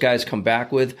those guys come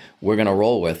back with, we're going to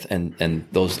roll with. And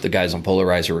the guys on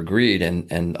Polarizer agreed.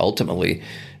 And ultimately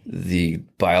the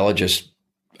biologists,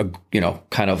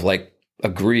 kind of like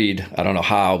agreed. I don't know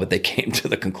how, but they came to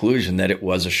the conclusion that it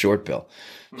was a short bill.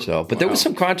 So, but there was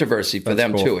some controversy for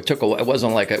them too. It took it was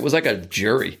like a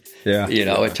jury. Yeah.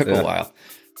 It took a while.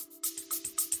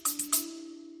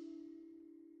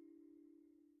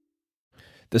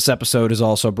 This episode is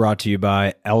also brought to you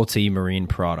by LT Marine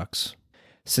Products.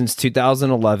 Since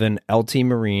 2011, LT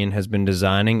Marine has been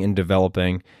designing and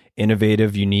developing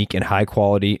innovative, unique, and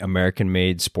high-quality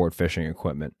American-made sport fishing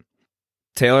equipment.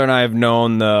 Taylor and I have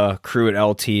known the crew at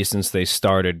LT since they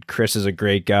started. Chris is a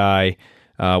great guy.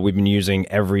 We've been using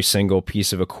every single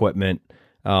piece of equipment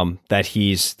that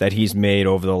he's made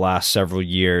over the last several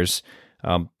years.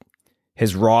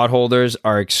 His rod holders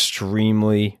are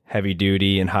extremely heavy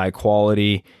duty and high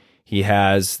quality. He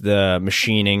has the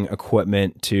machining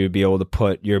equipment to be able to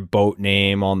put your boat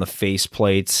name on the face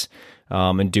plates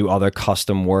and do other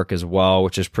custom work as well,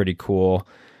 which is pretty cool.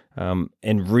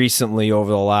 And recently, over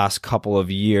the last couple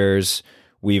of years,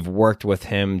 we've worked with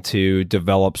him to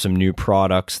develop some new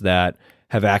products that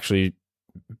have actually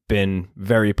been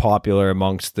very popular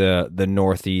amongst the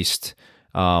Northeast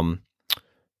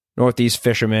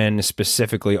fishermen,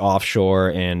 specifically offshore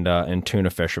and tuna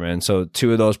fishermen. So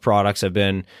two of those products have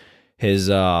been his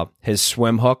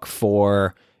swim hook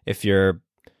for if you're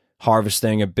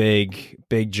harvesting a big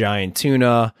giant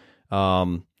tuna.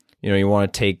 You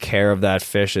want to take care of that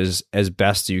fish as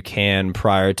best you can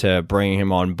prior to bringing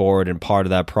him on board. And part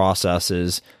of that process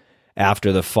is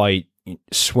after the fight,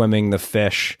 swimming the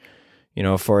fish,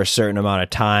 for a certain amount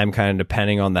of time, kind of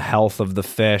depending on the health of the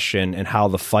fish and how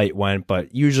the fight went,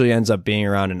 but usually ends up being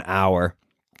around an hour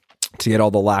to get all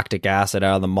the lactic acid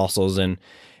out of the muscles and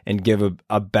give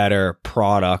a better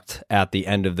product at the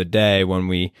end of the day when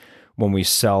we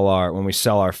sell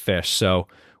our fish. So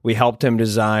we helped him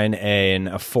design an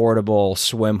affordable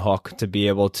swim hook to be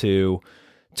able to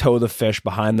tow the fish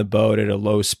behind the boat at a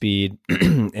low speed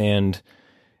and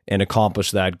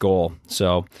accomplish that goal.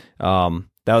 So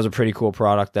that was a pretty cool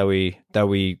product that we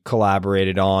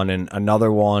collaborated on. And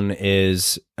another one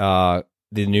is the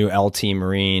new LT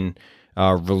Marine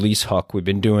release hook. We've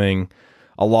been doing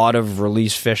a lot of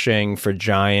release fishing for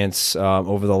giants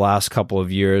over the last couple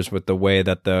of years with the way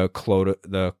that the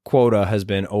quota has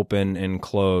been open and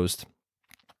closed.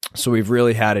 So we've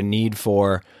really had a need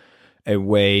for a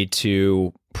way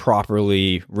to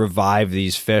properly revive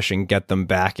these fish and get them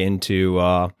back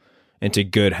into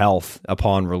good health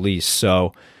upon release.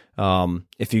 So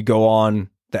if you go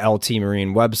on the LT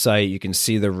Marine website, you can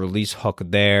see the release hook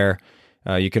there.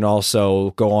 You can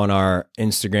also go on our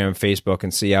Instagram and Facebook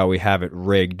and see how we have it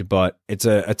rigged, but it's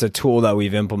a tool that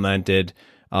we've implemented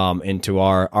into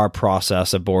our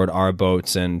process aboard our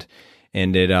boats, and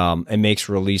it makes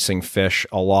releasing fish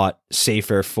a lot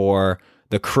safer for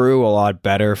the crew, a lot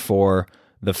better for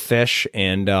the fish,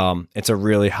 and it's a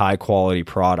really high quality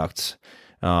product.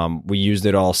 We used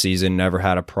it all season, never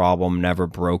had a problem, never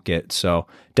broke it. So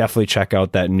definitely check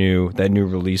out that new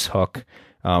release hook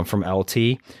from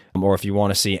LT. Or if you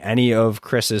want to see any of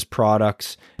Chris's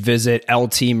products, visit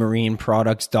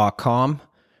ltmarineproducts.com.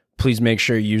 Please make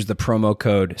sure you use the promo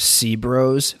code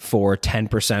CBROS for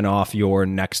 10% off your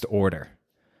next order.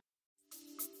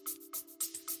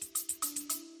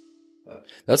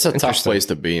 That's a tough place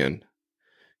to be in,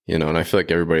 and I feel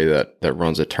like everybody that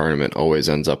runs a tournament always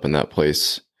ends up in that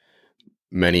place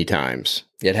many times.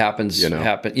 It happens. You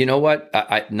know what?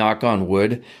 I knock on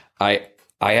wood.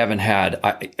 I haven't had,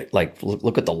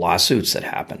 look at the lawsuits that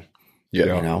happen.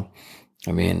 Yeah.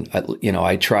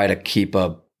 I try to keep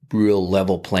a real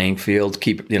level playing field.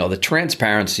 The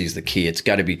transparency is the key. It's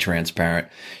got to be transparent.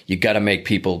 You got to make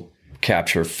people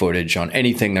capture footage on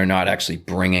anything they're not actually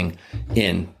bringing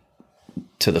in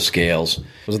to the scales.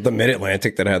 Was it the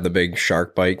Mid-Atlantic that had the big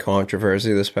shark bite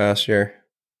controversy this past year?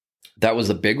 That was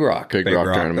the Big Rock. Big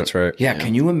Rock tournament. That's right. Yeah,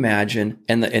 can you imagine?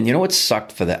 And you know what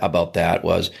sucked about that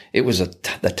was it was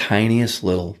the tiniest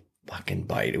little fucking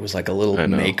bite. It was like a little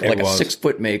mako, like a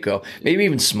 6-foot mako, maybe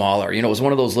even smaller. It was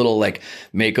one of those little like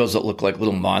makos that look like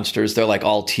little monsters. They're like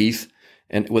all teeth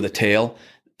and with a tail.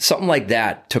 Something like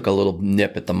that took a little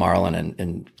nip at the marlin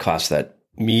and cost that.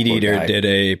 Meat Eater did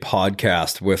a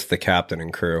podcast with the captain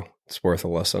and crew. It's worth a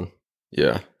listen.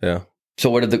 Yeah. So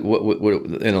what did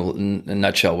in a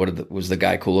nutshell, was the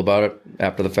guy cool about it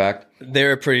after the fact? They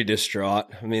were pretty distraught.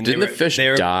 I mean, didn't the fish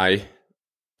die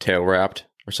tail wrapped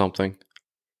or something?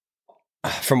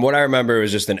 From what I remember, it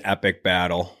was just an epic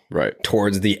battle right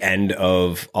towards the end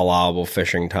of allowable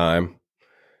fishing time.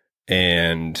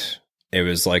 And it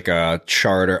was like a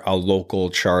local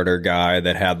charter guy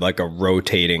that had like a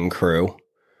rotating crew.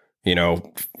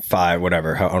 5,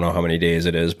 whatever. I don't know how many days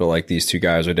it is, but like these 2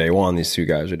 guys are day 1, these 2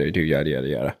 guys are day 2, yada, yada,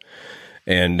 yada.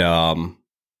 And,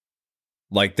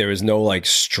 there was no like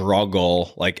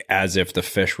struggle, like as if the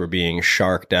fish were being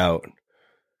sharked out.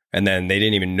 And then they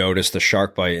didn't even notice the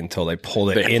shark bite until they pulled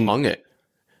it in. They hung it.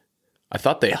 I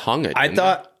thought they hung it. I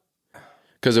thought.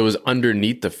 Because it was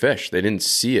underneath the fish. They didn't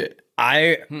see it.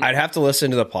 I'd have to listen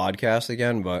to the podcast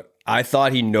again, but I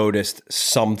thought he noticed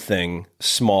something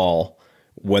small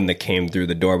when they came through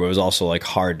the door, but it was also like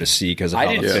hard to see because of how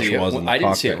the fish was in the I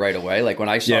didn't see it right away. Like when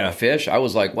I saw the fish, I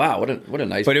was like, "Wow, what a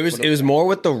nice." But it was more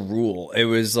with the rule. It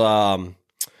was I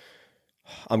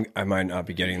might not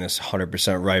be getting this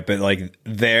 100% right, but like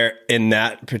there in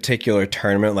that particular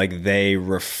tournament, like they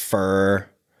refer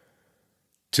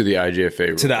to the IGFA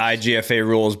rules. to the IGFA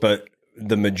rules, but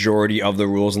the majority of the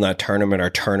rules in that tournament are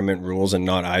tournament rules and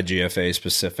not IGFA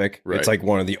specific. Right. It's like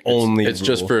one of the only. It's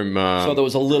just for So there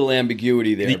was a little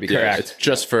ambiguity there. Because it's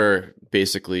just for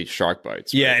basically shark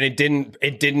bites. Yeah, and it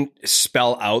didn't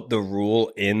spell out the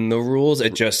rule in the rules.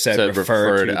 It just said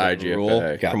refer to the IGFA. rule.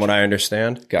 Gotcha. From what I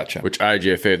understand, Gotcha. Which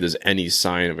IGFA, if there's any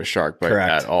sign of a shark bite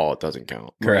Correct. at all, it doesn't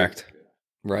count. correct.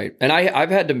 Right. And I've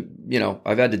had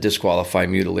to disqualify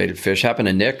mutilated fish. Happened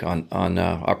to Nick on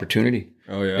Opportunity.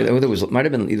 Oh yeah, It might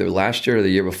have been either last year or the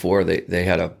year before. They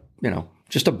had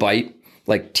just a bite,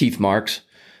 like teeth marks,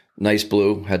 nice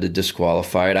blue, had to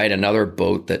disqualify it. I had another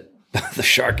boat that the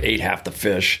shark ate half the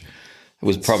fish. It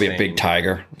was probably a big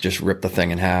tiger, just ripped the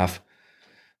thing in half.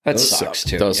 That sucks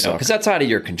too, because that's out of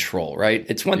your control, right?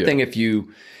 It's one thing if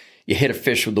you hit a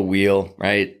fish with the wheel,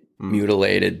 right?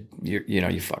 Mutilated,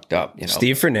 you fucked up.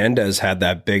 Steve Fernandez had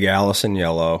that big Allison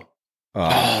yellow bit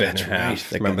and a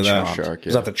half. Right. Remember that? Shark,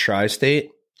 Was that the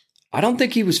Tri-State? I don't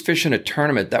think he was fishing a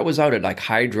tournament. That was out at like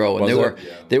Hydro, and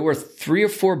there were 3 or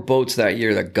 4 boats that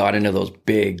year that got into those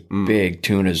big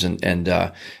tunas,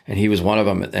 and he was one of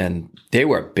them. And they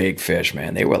were big fish,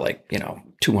 man. They were like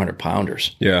 200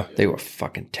 pounders. Yeah, they were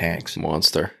fucking tanks,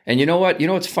 monster. And you know what? You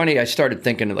know what's funny? I started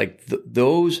thinking like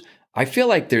those. I feel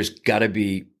like there's got to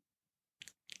be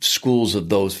schools of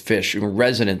those fish,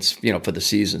 residents, for the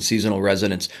seasonal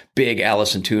residents, big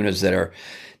Allison tunas that are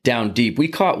down deep. We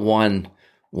caught one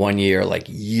year, like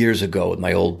years ago with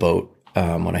my old boat,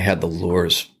 when I had the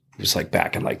lures. It was like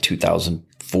back in like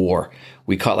 2004.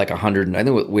 We caught like 100, I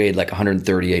think it weighed like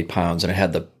 138 pounds, and it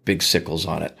had the big sickles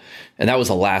on it. And that was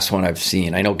the last one I've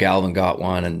seen. I know Galvin got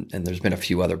one, and there's been a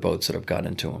few other boats that have gotten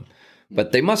into them.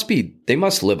 But they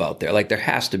must live out there. Like there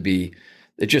has to be,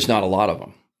 it's just not a lot of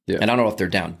them. Yeah. And I don't know if they're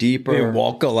down deeper. Yeah,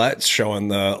 Walt Gallette's showing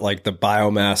the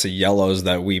biomass of yellows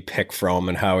that we pick from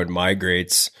and how it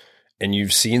migrates. And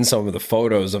you've seen some of the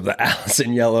photos of the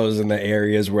Allison yellows in the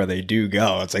areas where they do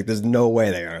go. It's like there's no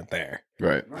way they aren't there.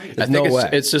 Right. There's no way.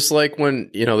 It's just like when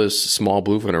there's small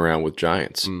bluefin around with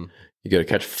giants. You got to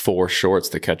catch 4 shorts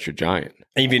to catch your giant.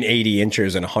 Even 80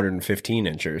 inches and 115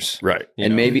 inches. Right.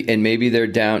 Maybe they're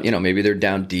down, maybe they're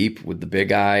down deep with the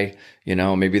big eye,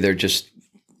 maybe they're just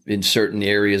in certain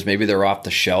areas, maybe they're off the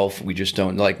shelf. We just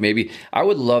don't maybe I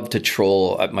would love to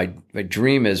troll. My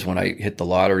dream is when I hit the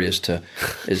lottery is to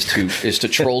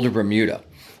troll to Bermuda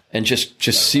and just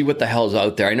see what the hell's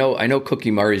out there. I know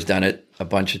Cookie Murray's done it a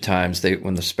bunch of times. I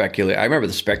remember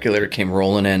the speculator came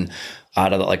rolling in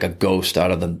out of like a ghost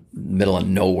out of the middle of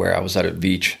nowhere. I was out at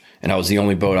beach and I was the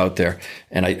only boat out there,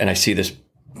 and I see this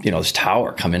this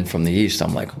tower come in from the east.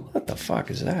 I'm like, what the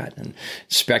fuck is that? And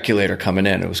speculator coming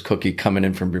in. It was Cookie coming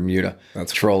in from Bermuda.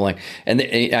 That's trolling. And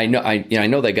I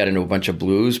know they got into a bunch of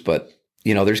blues, but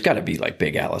there's got to be like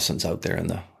big Allisons out there in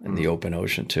the open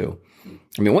ocean too.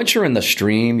 I mean, once you're in the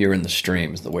stream, you're in the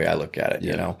stream is the way I look at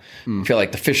it. I feel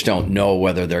like the fish don't know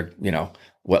whether they're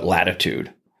what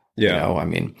latitude. Yeah, I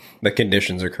mean, the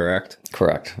conditions are correct.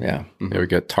 Correct. Yeah. Yeah, we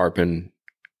got tarpon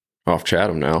off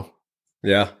Chatham now.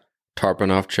 Yeah.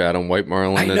 Tarpon off Chatham, white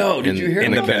marlin. I know. Did you hear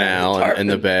in the canal and in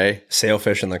the bay?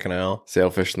 Sailfish in the canal.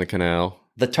 Sailfish in the canal.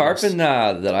 The tarpon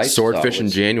that I swordfish saw in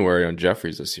January on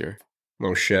Jeffries this year.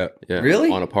 Oh shit! Yeah, really?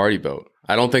 On a party boat.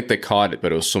 I don't think they caught it,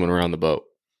 but it was swimming around the boat.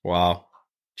 Wow.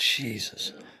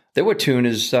 Jesus. There were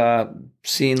tunas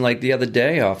seen like the other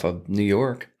day off of New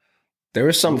York. There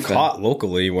was some caught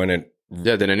locally when it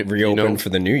reopened for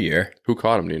the new year. Who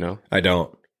caught them? Do you know? I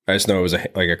don't. I just know it was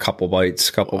a couple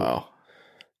bites,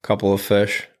 couple of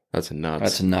fish. That's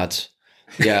nuts.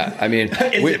 Yeah, I mean,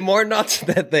 is it more nuts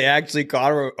that they actually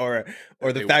caught her,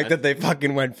 or the fact that they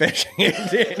fucking went fishing in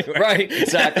January? Right,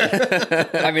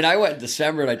 exactly. I mean, I went in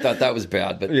December and I thought that was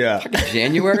bad, but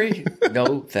January,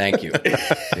 no, thank you.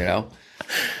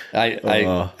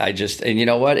 I just, and you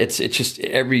know what? It's just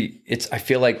I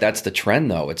feel like that's the trend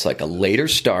though. It's like a later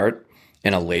start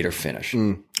and a later finish.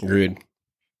 Agreed.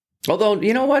 Although,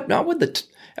 you know what? Not with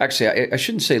actually, I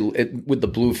shouldn't say it with the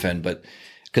bluefin, but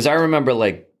because I remember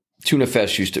like Tuna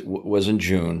Fest was in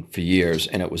June for years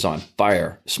and it was on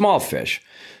fire. Small fish.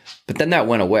 But then that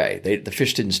went away. The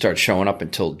fish didn't start showing up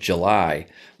until July.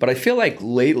 But I feel like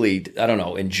lately, I don't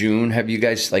know, in June, have you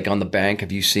guys, like on the bank,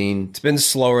 have you seen? It's been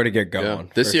slower to get going.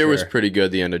 Yeah. This year was pretty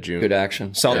good the end of June. Good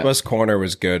action. Southwest Corner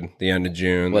was good the end of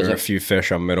June. There were a few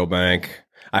fish on Middle Bank.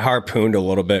 I harpooned a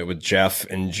little bit with Jeff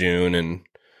in June and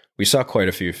we saw quite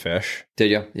a few fish.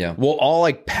 Did you? Yeah. Well, all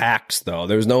like packs though.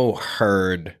 There was no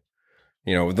herd.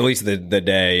 At least the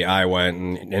day I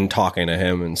went and talking to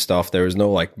him and stuff, there was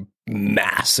no like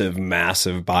massive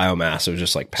biomass. It was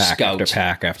just like pack after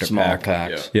pack after small pack.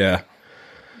 packs. Yeah.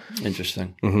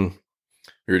 Interesting. Mm-hmm.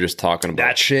 We were just talking about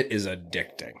That shit is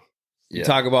addicting. Yeah. You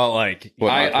talk about like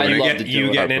I you love to do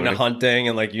it. getting into hunting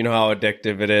and like you know how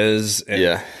addictive it is. And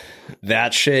Yeah.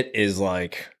 that shit is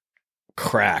like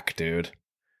crack, dude.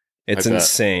 It's I bet.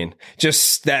 insane.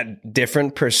 Just that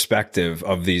different perspective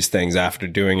of these things after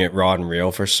doing it rod and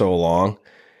reel for so long.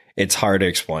 It's hard to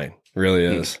explain. It really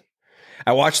is.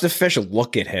 I watched the fish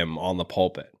look at him on the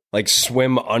pulpit, like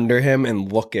swim under him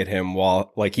and look at him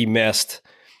while like he missed.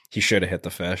 He should have hit the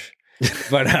fish,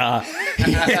 but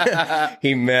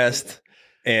he missed.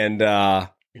 And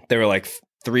there were like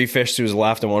 3 fish to his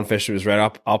left and 1 fish to his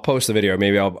right. I'll post the video.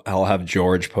 Maybe I'll have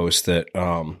George post it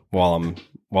while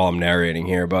I'm narrating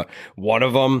here. But one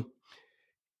of them,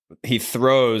 he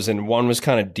throws, and one was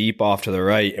kind of deep off to the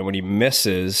right. And when he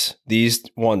misses, these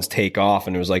ones take off.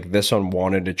 And it was like this one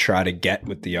wanted to try to get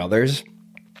with the others,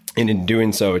 and in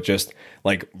doing so, it just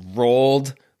like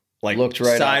rolled, like Looked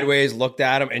right sideways, looked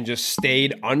at him, and just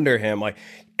stayed under him, like.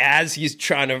 As he's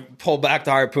trying to pull back the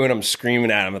harpoon, I'm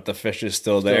screaming at him that the fish is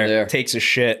still there. Takes a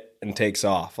shit and takes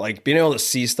off. Like being able to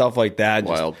see stuff like that,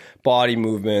 Wild. just body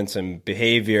movements and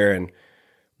behavior, and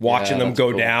watching them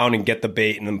go down and get the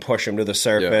bait and then push them to the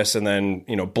surface and then,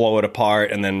 you know, blow it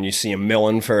apart. And then you see them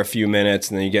milling for a few minutes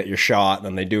and then you get your shot and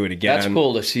then they do it again. That's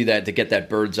cool to see that, to get that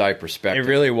bird's eye perspective. It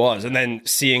really was. And then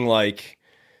seeing like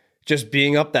just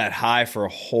being up that high for a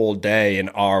whole day in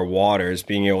our waters,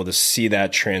 being able to see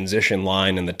that transition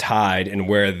line in the tide and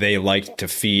where they like to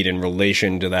feed in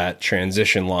relation to that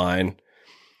transition line.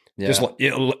 Yeah. Just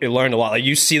it learned a lot. Like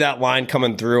you see that line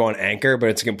coming through on anchor, but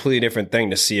it's a completely different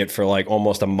thing to see it for like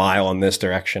almost a mile in this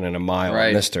direction and a mile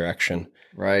in this direction.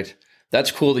 Right.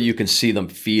 That's cool that you can see them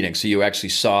feeding. So you actually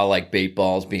saw like bait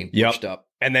balls being pushed up.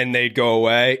 And then they'd go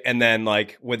away. And then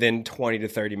like within 20 to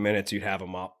 30 minutes, you'd have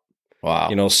them up. Wow.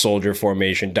 You know, soldier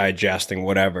formation, digesting,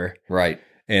 whatever. Right.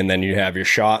 And then you have your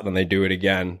shot, and then they do it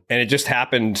again. And it just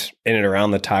happened in and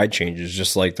around the tide changes,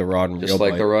 just like the rod and reel bite. Just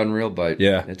like the rod and reel bite.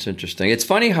 Yeah. It's interesting. It's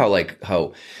funny how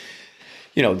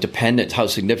you know, dependent, how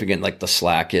significant like the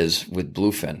slack is with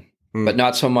bluefin, but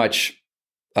not so much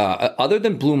other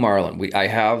than blue marlin. I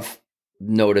have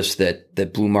noticed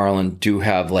that blue marlin do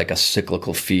have like a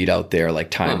cyclical feed out there, like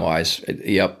time wise.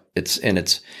 Yep.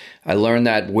 I learned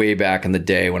that way back in the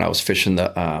day when I was fishing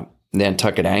the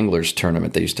Nantucket Anglers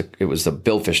tournament. It was the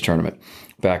billfish tournament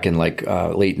back in like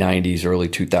late 90s, early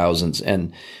 2000s.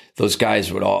 And those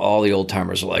guys would all the old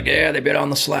timers were like, yeah, they bit on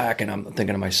the slack. And I'm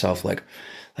thinking to myself, like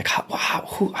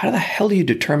how the hell do you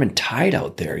determine tide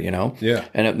out there, you know? Yeah.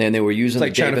 And then they were using It's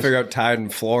like trying to figure out tide in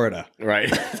Florida. Right.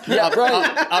 Yeah,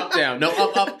 right. Up, down. No,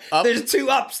 up. There's 2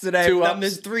 ups today. Two Then ups.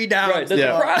 there's 3 downs.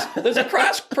 Right. There's a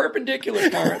cross perpendicular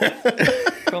current.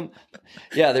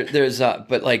 There's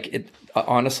but like it,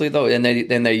 honestly though, and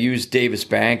they use Davis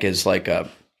Bank as like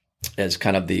as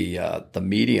kind of the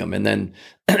medium, and then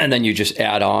you just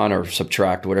add on or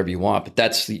subtract whatever you want. But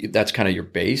that's kind of your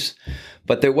base.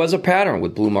 But there was a pattern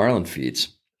with blue marlin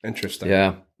feeds. Interesting.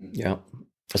 Yeah,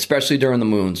 especially during the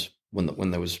moons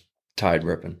when there was tide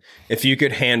ripping. If you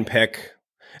could handpick,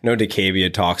 I know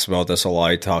DeCavia talks about this a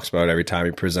lot. He talks about it every time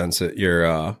he presents at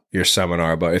your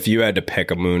seminar. But if you had to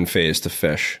pick a moon phase to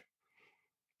fish,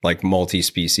 like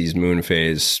multi-species moon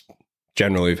phase,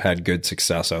 generally we've had good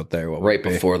success out there. Right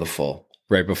before the full.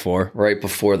 Right before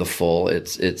the full.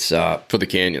 It's For the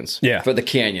canyons. Yeah. For the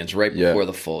canyons, right before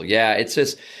the full. Yeah, it's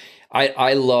just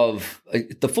I love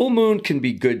the full moon can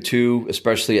be good too,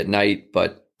 especially at night,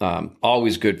 but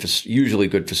always good usually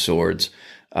good for swords.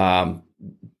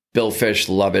 Billfish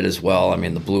love it as well. I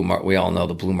mean, we all know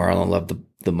the blue marlin love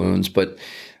the moons, but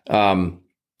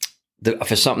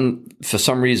for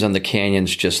some reason the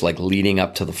canyons just like leading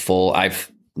up to the full, I've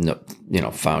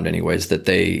found anyways that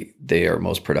they are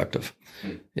most productive.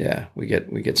 Yeah, we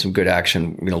get some good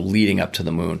action, leading up to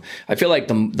the moon. I feel like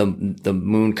the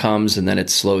moon comes and then it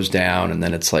slows down and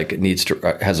then it's like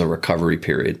it has a recovery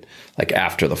period, like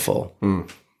after the full.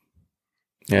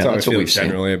 Yeah, that's what we've seen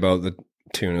generally about the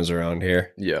tunas around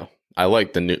here. Yeah, I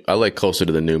like closer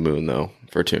to the new moon though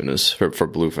for tunas for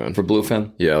bluefin. For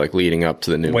bluefin, yeah, like leading up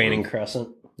to the new waning moon. crescent.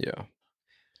 Yeah.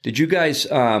 Did you guys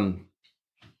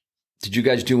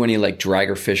do any like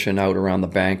dragger fishing out around the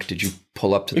bank? Did you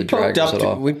pull up to the draggers at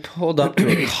all? We pulled up to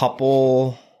a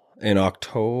couple in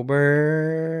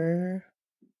October.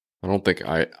 I don't think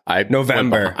I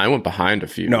November. I went behind a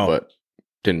few, No. but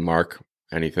didn't mark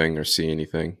anything or see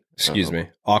anything. Excuse me.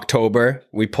 October,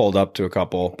 we pulled up to a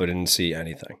couple, but didn't see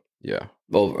anything. Yeah.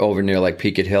 Over near like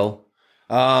Peaked Hill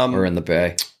or in the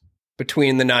bay?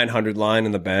 Between the 900 line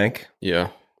and the bank Yeah.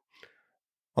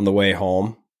 on the way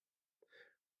home.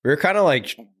 We were kind of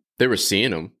like They were seeing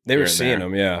them. They were seeing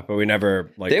them, yeah, but we never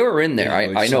like. They were in there.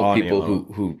 really I know saw any people of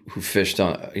them. who fished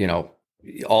on,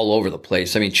 all over the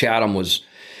place. I mean,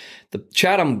 the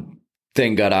Chatham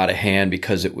thing got out of hand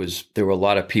because there were a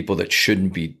lot of people that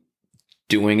shouldn't be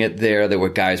doing it there. There were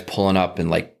guys pulling up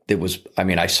and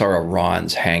I saw a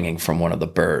Ron's hanging from one of the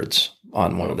birds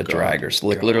on one of the draggers,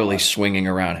 literally swinging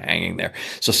around, hanging there.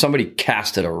 So somebody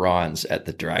casted a Ron's at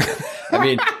the dragger. I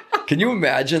mean, can you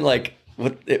imagine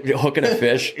hooking a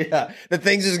fish? Yeah, the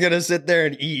thing's just gonna sit there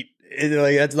and eat.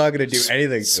 That's not gonna do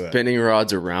anything to it. Spinning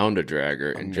rods around a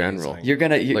dragger in general. You're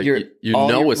gonna, It's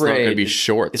not gonna be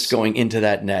short. It's going into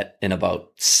that net in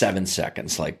about 7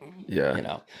 seconds.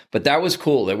 But that was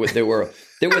cool. There were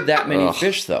that many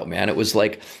fish though, man. It was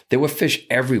like there were fish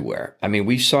everywhere. I mean,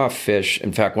 we saw fish.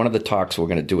 In fact, one of the talks we're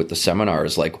going to do at the seminar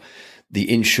is like the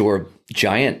inshore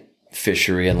giant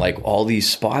fishery and like all these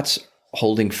spots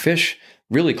holding fish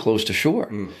really close to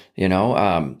shore.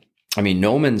 I mean,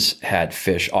 Noman's had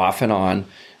fish off and on,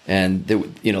 and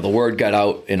the word got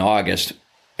out in August,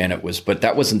 but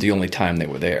that wasn't the only time they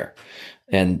were there.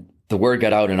 And the word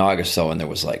got out in August, though, and there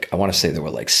was I want to say there were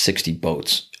like 60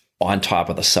 boats on top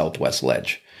of the Southwest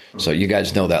Ledge. So you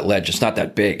guys know that ledge. It's not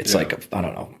that big. It's I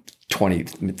don't know, 20,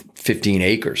 15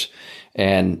 acres.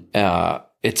 And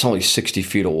it's only 60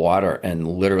 feet of water, and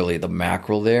literally the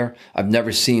mackerel there. I've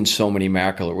never seen so many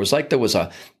mackerel. It was like there was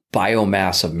a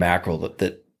biomass of mackerel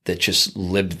that just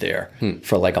lived there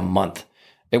for like a month.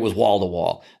 It was wall to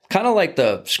wall. Kind of like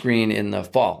the screen in the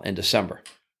fall, in December.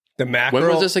 The mackerel.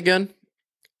 When was this again?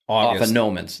 August. Off of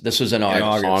Noman's. This was in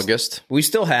August. August. We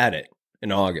still had it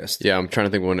in August. Yeah, I'm trying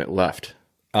to think when it left.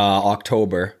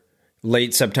 October.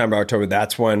 Late September, October.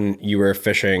 That's when you were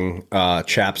fishing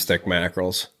chapstick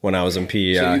mackerels when I was in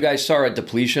PEI. So you guys saw a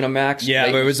depletion of max?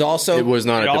 Yeah, but it was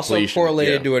not a depletion. Also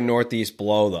correlated to a northeast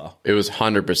blow, though. It was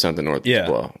 100% the northeast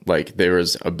blow. Like there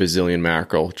was a bazillion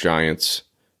mackerel, giants.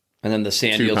 And then the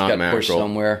sand eels got pushed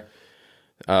somewhere.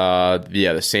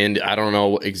 The sand. I don't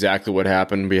know exactly what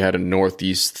happened. We had a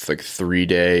northeast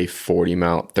 3-day 40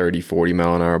 mile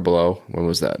an hour blow. When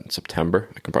was that? In September?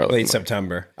 I can probably late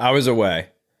September. I was away.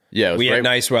 Yeah, we had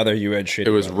nice weather. You had shitty. It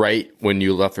was weather. right when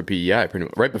you left for PEI, pretty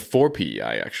much right before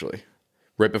PEI, actually.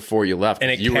 Right before you left,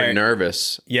 and you were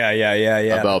nervous. Yeah.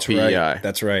 About PEI. Right.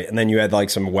 That's right. And then you had like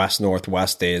some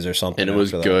west-northwest days or something. And it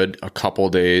was good. A couple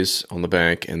days on the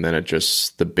bank, and then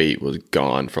the bait was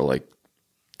gone for like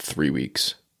 3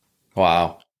 weeks.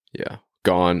 Wow. Yeah,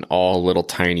 gone. All little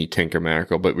tiny tinker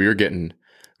mackerel, but we got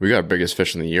our biggest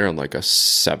fish in the year on like a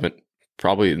 7,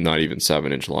 probably not even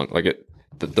 7-inch long, like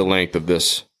the length of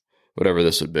this, whatever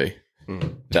this would be.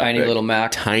 Tiny big. Little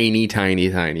mac. Tiny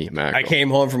mackerel. I came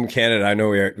home from Canada. I know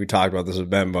we talked about this with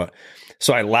Ben, but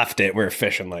so I left it. We were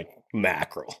fishing like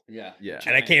mackerel. Yeah.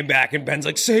 And I came back and Ben's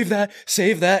like, save that.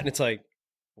 And it's like,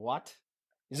 what?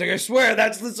 He's like, I swear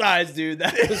that's the size, dude.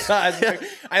 That's the size. Like,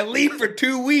 I leave for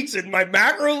 2 weeks and my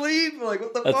mackerel leave. I'm like,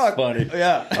 what the fuck? That's funny.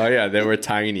 Yeah. Oh yeah, they were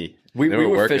tiny. We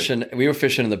were fishing. We were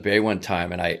fishing in the bay one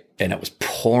time, and it was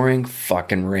pouring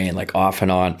fucking rain, like off and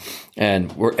on.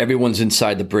 And everyone's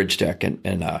inside the bridge deck,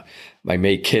 and my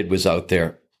mate Kid was out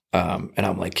there, and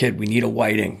I'm like, Kid, we need a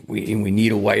whiting. We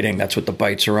need a whiting. That's what the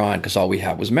bites are on, because all we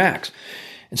had was max.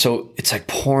 And so it's like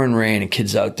pouring rain, and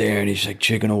Kid's out there, and he's like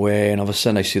jigging away, and all of a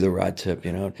sudden I see the rod tip,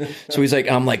 So he's like,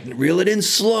 I'm like, reel it in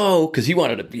slow, because he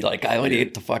wanted to be like, I want to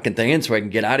get the fucking thing in so I can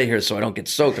get out of here so I don't get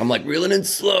soaked. I'm like, reel it in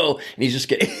slow, and he's just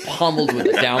getting pummeled with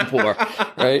the downpour,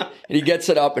 right? And he gets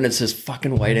it up, and it's this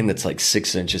fucking whiting that's like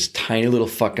 6 inches, tiny little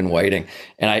fucking whiting.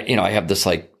 And I have this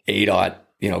like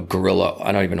 8/0, gorilla.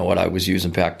 I don't even know what I was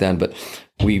using back then, but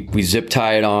we zip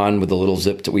tie it on with a little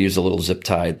we used a little zip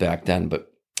tie back then, but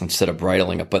instead of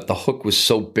bridling it, but the hook was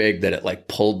so big that it like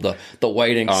pulled the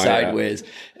whiting sideways. Yeah.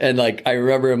 And like, I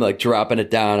remember him like dropping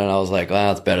it down, and I was like,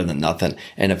 well, it's better than nothing.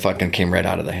 And it fucking came right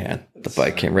out of the hand. The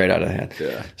bite came right out of the hand.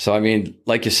 Yeah. So, I mean,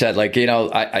 like you said, like,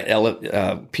 elephants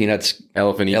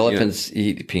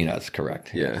eat peanuts.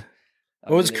 Correct. Yeah.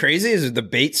 What was crazy is the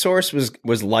bait source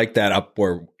was like that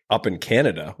up in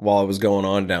Canada while it was going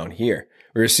on down here.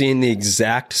 We were seeing the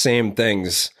exact same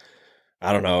things.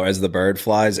 I don't know, as the bird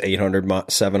flies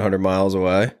 800, 700 miles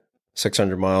away,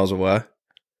 600 miles away.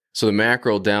 So the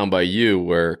mackerel down by you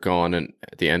were gone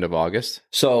at the end of August?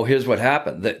 So here's what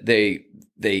happened.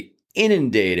 They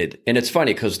inundated, and it's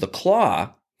funny because the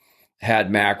claw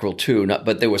had mackerel too,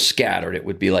 but they were scattered. It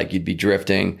would be like you'd be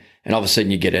drifting, and all of a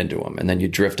sudden you get into them, and then you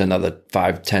drift another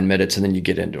 5-10 minutes, and then you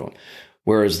get into them.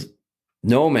 Whereas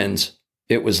Noman's,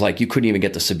 it was like you couldn't even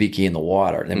get the sabiki in the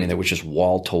water. I mean, there was just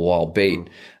wall-to-wall bait.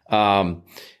 And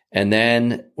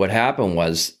then what happened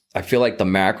was I feel like the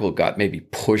mackerel got maybe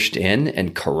pushed in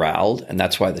and corralled, and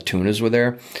that's why the tunas were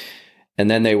there. And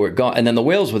then they were gone. And then the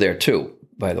whales were there too,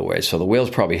 by the way. So the whales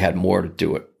probably had more to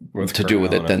do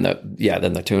with it than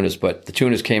the tunas. But the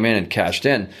tunas came in and cashed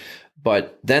in.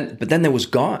 But then there was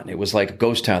gone. It was like a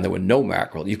ghost town. There were no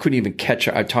mackerel. You couldn't even catch.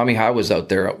 Tommy Howe was out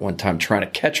there at one time trying to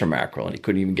catch a mackerel, and he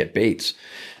couldn't even get baits.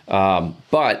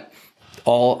 But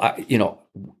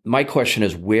my question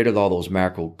is, where did all those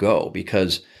mackerel go?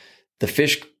 Because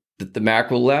the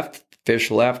mackerel left, fish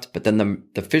left, but then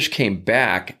the fish came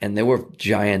back, and there were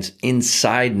giants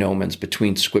inside Nomans,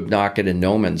 between Squibnocket and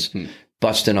Nomans,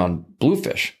 busting on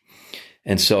bluefish.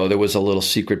 And so there was a little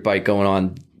secret bite going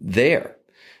on there.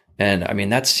 And I mean,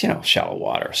 that's, shallow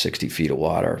water, 60 feet of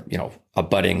water,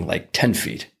 abutting like 10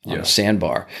 feet on a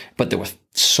sandbar. But there were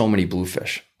so many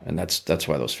bluefish, and that's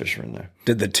why those fish are in there.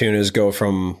 Did the tunas go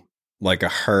from like a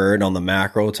herd on the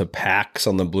mackerel to packs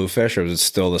on the bluefish, or was it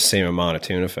still the same amount of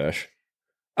tuna fish?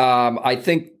 I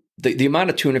think the amount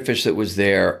of tuna fish that was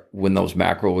there when those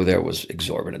mackerel were there was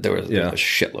exorbitant. There was a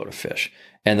shitload of fish.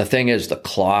 And the thing is, the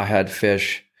Claw had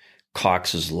fish.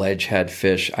 Cox's Ledge had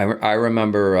fish. I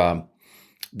remember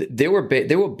they were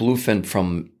bluefin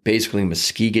from basically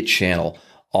Muskeget Channel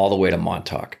all the way to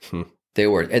Montauk. They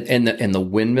were, and the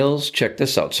windmills, check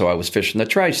this out. So I was fishing the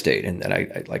tri-state, and then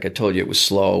I like I told you, it was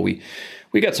slow. We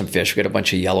got some fish. We got a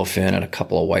bunch of yellowfin and a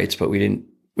couple of whites, but we didn't,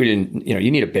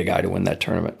 you need a big eye to win that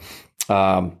tournament.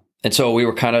 And so we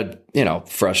were kind of,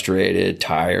 frustrated,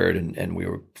 tired, and we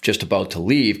were just about to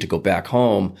leave to go back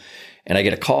home. And I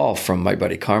get a call from my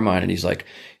buddy Carmine, and he's like,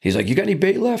 you got any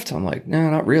bait left? I'm like, no,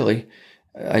 not really.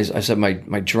 I said,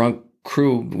 my drunk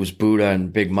crew was Buddha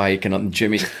and Big Mike and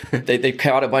Jimmy. they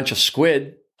caught a bunch of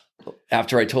squid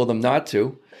after I told them not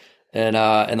to. And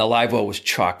the live well was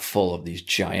chock full of these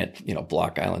giant,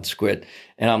 Block Island squid.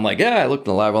 And I'm like, I looked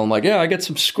in the live well. I'm like, I got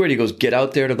some squid. He goes, get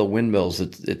out there to the windmills.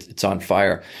 It's on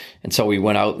fire. And so we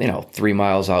went out, 3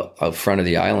 miles out front of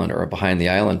the island or behind the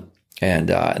island. And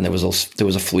there was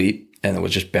a fleet, and there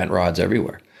was just bent rods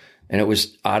everywhere. And it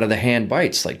was out of the hand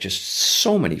bites, like just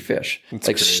so many fish. That's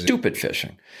like crazy. Stupid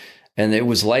fishing. And it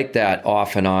was like that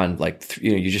off and on. Like,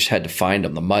 you just had to find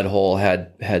them. The mud hole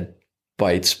had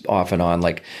bites off and on.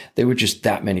 Like, they were just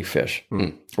that many fish.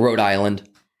 Rhode Island,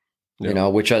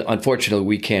 which unfortunately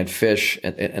we can't fish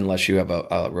unless you have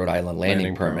a Rhode Island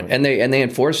landing permit. And they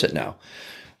enforce it now,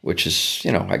 which is,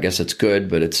 I guess it's good,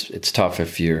 but it's tough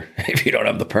if you don't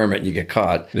have the permit and you get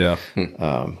caught. Yeah.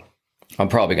 I'm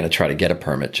probably going to try to get a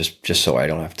permit just so I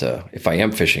don't have to, if I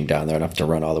am fishing down there, I don't have to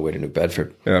run all the way to New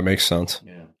Bedford. Yeah, it makes sense.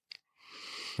 Yeah.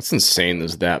 It's insane.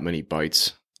 There's that many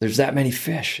bites. There's that many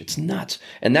fish. It's nuts.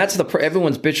 And that's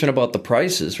everyone's bitching about the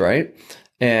prices, right?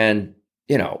 And,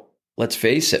 let's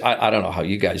face it. I don't know how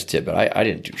you guys did, but I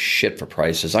didn't do shit for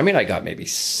prices. I mean, I got maybe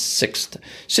 6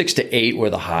 to 8 were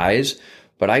the highs,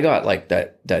 but I got like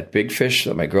that big fish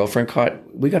that my girlfriend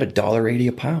caught. We got $1.80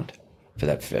 a pound for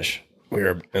that fish. We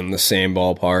were in the same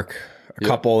ballpark. A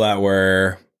couple that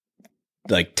were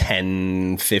like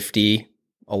 10, 50,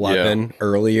 11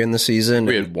 early in the season.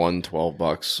 We had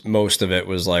 $12. Most of it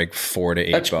was like $4 to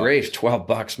 $8. That's great.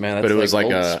 $12, man. That's but it was like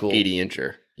a school.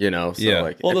 80-incher. So I feel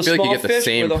like you get the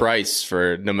same price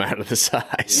for no matter the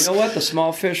size. You know what? The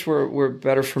small fish were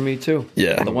better for me too.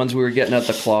 Yeah. The ones we were getting at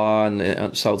the Claw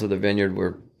and south of the Vineyard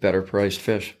were better priced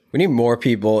fish. We need more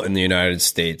people in the United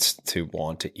States to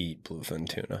want to eat bluefin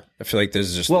tuna. I feel like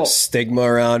there's just a stigma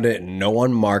around it, and no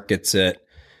one markets it,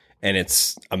 and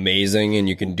it's amazing, and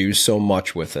you can do so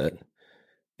much with it.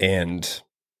 And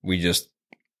we just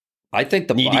I think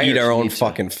the need to eat our own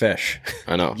fucking fish.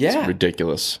 I know. Yeah. It's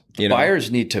ridiculous. The buyers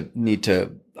need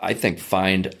to I think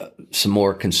find some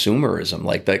more consumerism.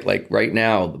 Like right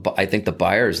now, I think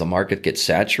the market gets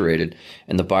saturated,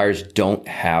 and the buyers don't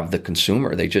have the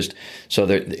consumer. They just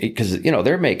because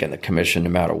they're making the commission no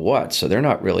matter what, so they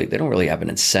don't really have an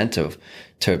incentive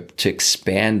to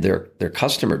expand their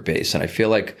customer base. And I feel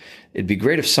like it'd be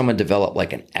great if someone developed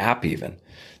like an app even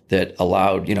that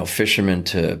allowed fishermen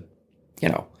to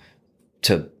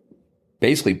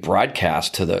basically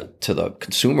broadcast to the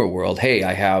consumer world, hey,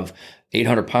 I have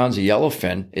 800 pounds of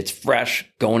yellowfin. It's fresh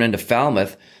going into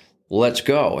Falmouth. Let's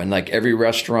go. And like every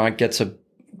restaurant gets a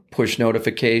push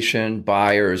notification,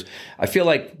 buyers. I feel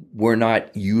like we're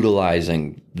not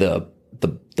utilizing the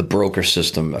broker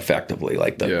system effectively,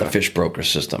 like the fish broker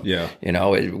system. Yeah.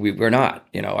 We're not,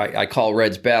 I call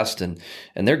Red's Best and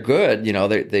they're good.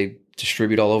 They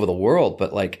distribute all over the world,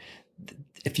 but like,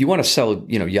 if you want to sell,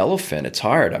 yellowfin, it's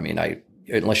hard. I mean,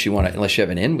 unless you have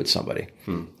an in with somebody,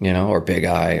 or Big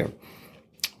Eye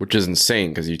or which is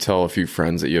insane because you tell a few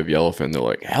friends that you have yellowfin, they're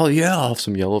like, hell yeah, I'll have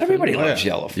some yellowfin. Everybody loves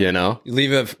yellowfin. You know? You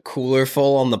leave a cooler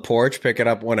full on the porch, pick it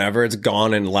up whenever. It's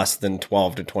gone in less than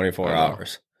 12 to 24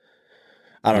 hours.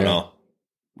 I don't know.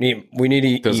 We need to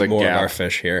eat more of our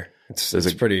fish here.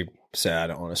 It's pretty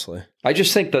sad, honestly. I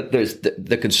just think that there's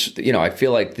I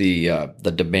feel like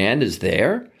the demand is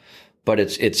there, but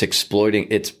it's exploiting.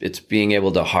 It's being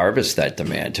able to harvest that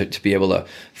demand to be able to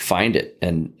find it,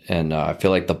 and I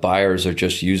feel like the buyers are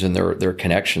just using their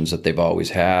connections that they've always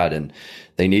had, and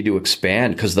they need to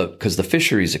expand because the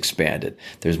fishery's expanded.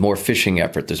 There's more fishing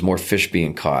effort. There's more fish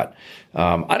being caught.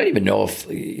 I don't even know if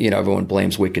everyone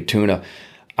blames wicked tuna.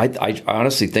 I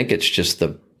honestly think it's just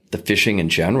the fishing in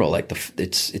general. Like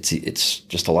it's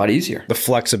just a lot easier. The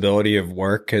flexibility of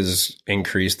work has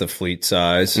increased the fleet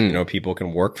size. People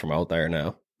can work from out there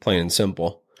now, plain and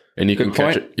simple. And you can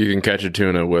catch a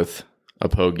tuna with a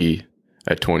pogie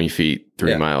at 20 feet,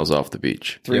 3 miles off the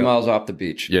beach. 3 miles off the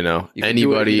beach.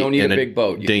 Anybody you don't need in a big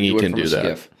boat. You dinghy can do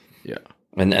that. Skiff. Yeah.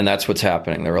 And that's what's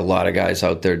happening. There are a lot of guys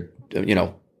out there,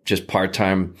 just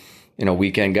part-time,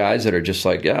 weekend guys that are just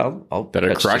like, I'll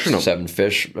catch 6 to 7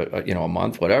 fish, a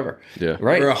month, whatever. Yeah.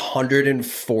 Right. There are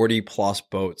 140 plus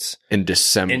boats in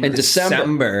December. In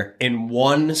December in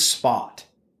one spot.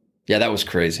 Yeah, that was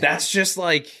crazy. That's just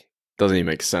like... Doesn't even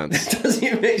make sense. It doesn't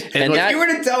even make sense. And if you were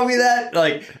to tell me that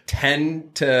like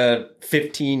 10 to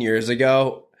 15 years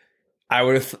ago, I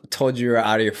would have told you were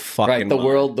out of your fucking mind. The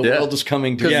world is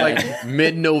coming to like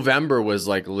mid-November was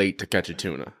like late to catch a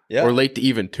tuna. Yeah. Or late to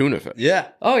even tuna fish. Yeah.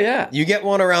 Oh, yeah. You get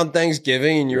one around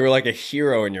Thanksgiving and you were like a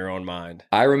hero in your own mind.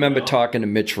 I remember talking to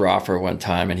Mitch Roffer one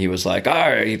time and he was like, all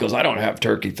right, he goes, I don't have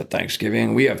turkey for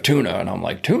Thanksgiving. We have tuna. And I'm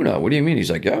like, tuna? What do you mean? He's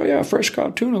like, oh, yeah, fresh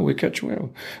caught tuna. We'll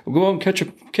go out and catch a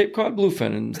Cape Cod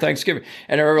bluefin in Thanksgiving.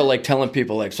 And I remember like telling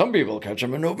people like, some people catch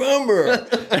them in November.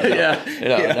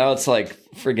 Now it's like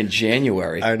friggin'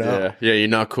 January. I know. Yeah, you're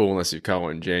not cool unless you caught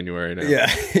one in January now. Yeah.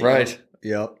 Right.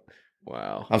 Yep.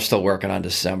 Wow. I'm still working on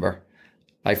December.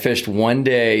 I fished one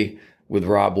day with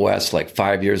Rob West like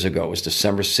 5 years ago. It was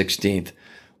December 16th.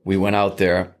 We went out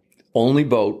there, only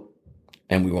boat,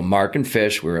 and we were marking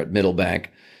fish. We were at Middlebank.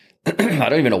 I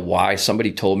don't even know why.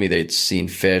 Somebody told me they'd seen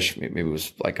fish. Maybe it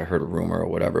was like I heard a rumor or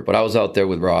whatever. But I was out there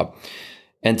with Rob.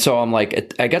 And so I'm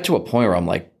like, I got to a point where I'm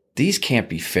like, these can't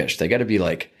be fish. They got to be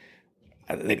like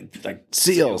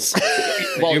seals.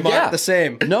 Well, you marked the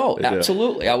same. No,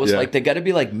 absolutely. I was like, they got to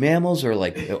be like mammals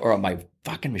or my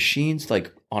fucking machines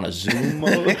like on a Zoom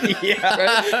mode.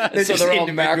 Right? So they're all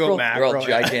mackerel. They're all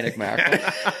gigantic mackerel.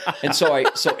 And so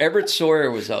Everett Sawyer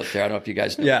was out there. I don't know if you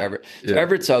guys know Everett. So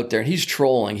Everett's out there and he's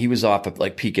trolling. He was off of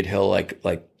like Peaked Hill,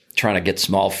 like trying to get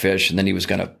small fish, and then he was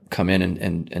going to come in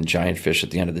and giant fish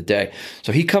at the end of the day.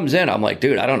 So he comes in. I'm like,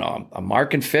 dude, I don't know. I'm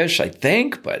marking fish, I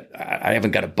think, but I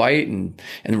haven't got a bite. And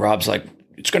Rob's like,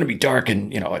 it's going to be dark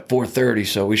and at 4:30,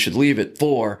 so we should leave at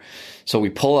 4. So we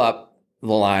pull up the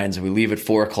lines and we leave at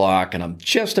 4 o'clock, and I'm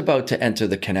just about to enter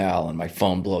the canal, and my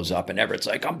phone blows up, and Everett's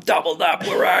like, I'm doubled up.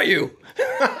 Where are you?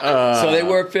 So they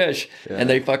were fish, and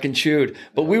they fucking chewed.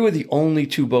 But we were the only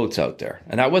 2 boats out there,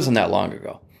 and that wasn't that long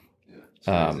ago.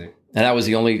 And that was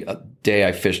the only day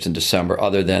I fished in December,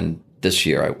 other than this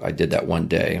year. I did that one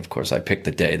day. Of course, I picked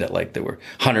the day that like there were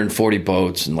 140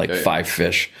 boats and like 5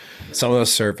 fish. Some of the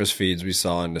surface feeds we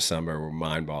saw in December were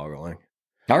mind-boggling.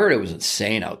 I heard it was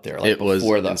insane out there. Like it was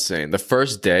insane. The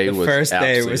first day was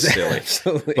silly.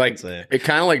 Absolutely like insane. It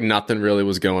kind of like nothing really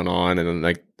was going on, and then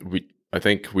like I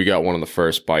think we got one of the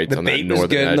first bites on that northern edge. The bait was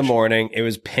good in the morning. It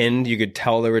was pinned. You could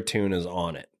tell there were tunas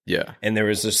on it. Yeah. And there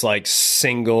was just like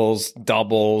singles,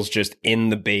 doubles just in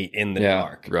the bait in the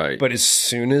dark. Right. But as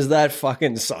soon as that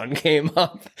fucking sun came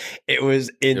up, it was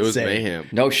insane. It was mayhem.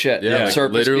 No shit. Yeah. Like,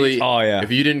 literally,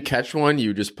 if you didn't catch one,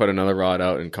 you just put another rod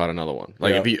out and caught another one.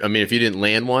 Like if you didn't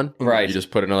land one, you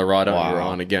just put another rod out and you were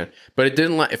on again. But it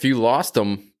didn't if you lost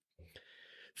them,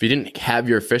 if you didn't have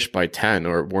your fish by 10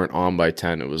 or weren't on by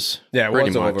 10, it was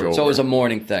pretty much over. So it was a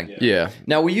morning thing. Yeah.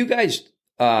 Now, were you guys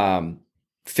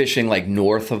fishing like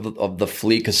north of the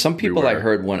fleet? Because some people I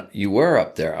heard when you were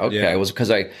up there. Okay, it was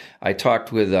because I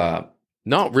talked with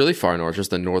not really far north,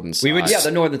 just the northern side.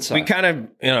 The northern side. We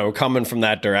kind of coming from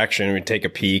that direction, we'd take a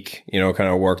peek, kind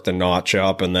of work the notch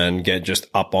up, and then get just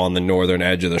up on the northern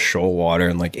edge of the shoal water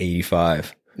in like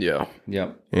 85. Yeah.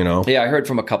 Yep. Yeah, I heard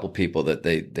from a couple people that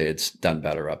they had done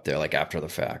better up there, like after the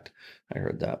fact. I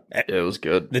heard that. It was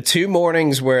good. The 2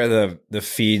 mornings where the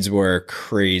feeds were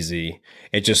crazy,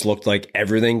 it just looked like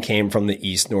everything came from the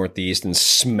east-northeast and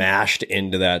smashed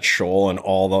into that shoal, and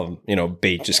all the,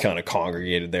 bait just kind of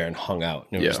congregated there and hung out.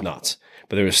 It was nuts.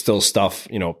 But there was still stuff,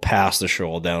 past the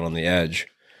shoal down on the edge.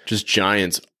 Just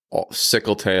giants,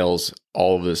 sickle tails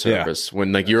all of the surface.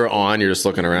 When like you're on, you're just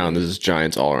looking around. There's just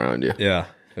giants all around you. Yeah.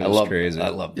 It was crazy. I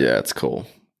love that. Yeah, it's cool.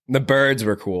 The birds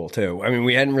were cool too. I mean,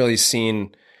 we hadn't really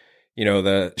seen,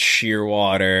 the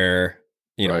Shearwater,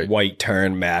 Right. white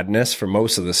tern madness for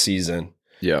most of the season.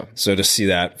 Yeah. So to see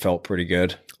that felt pretty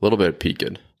good. A little bit peaked.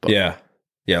 But Yeah.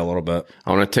 Yeah, a little bit.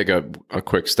 I want to take a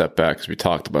quick step back because we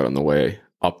talked about it on the way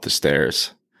up the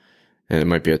stairs. And it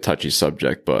might be a touchy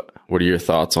subject, but what are your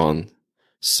thoughts on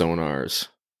sonars?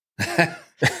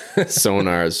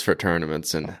 Sonars for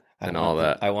tournaments and all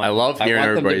that. I love hearing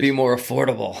them to everybody be more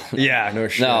affordable. Yeah, no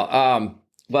shit. No,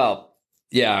 well,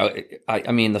 yeah.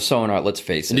 I mean, the sonar. Let's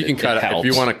face it. You can cut it. If helps.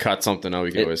 you want to cut something out,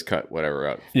 you can always cut whatever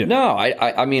out. Yeah. No,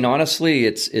 I mean, honestly,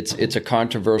 it's a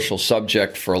controversial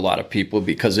subject for a lot of people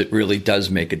because it really does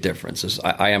make a difference.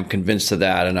 I am convinced of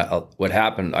that. And what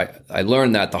happened, I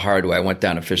learned that the hard way. I went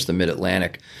down to fish the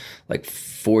Mid-Atlantic like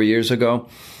 4 years ago,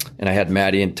 and I had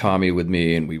Maddie and Tommy with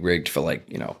me, and we rigged for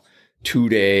 2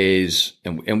 days,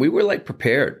 and we were like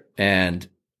prepared. And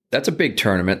that's a big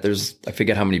tournament. There's, I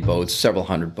forget how many boats, several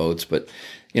hundred boats, but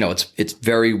it's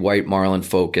very white marlin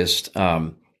focused,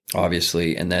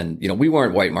 obviously. And then, we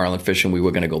weren't white marlin fishing. We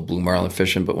were going to go blue marlin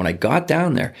fishing. But when I got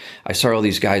down there, I saw all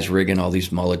these guys rigging all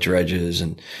these mullet dredges,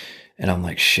 and I'm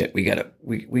like, shit, we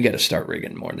gotta start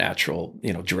rigging more natural,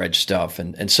 dredge stuff.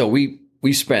 And so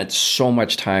we spent so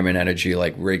much time and energy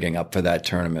like rigging up for that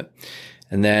tournament.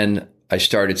 And then I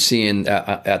started seeing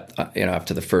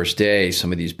after the first day,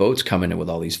 some of these boats coming in with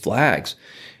all these flags.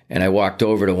 And I walked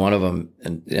over to one of them,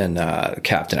 and the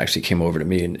captain actually came over to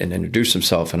me and introduced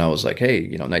himself. And I was like, "Hey,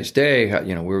 nice day.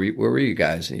 Where were you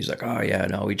guys?" And he's like, "Oh yeah,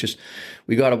 no,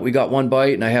 we got one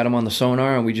bite, and I had him on the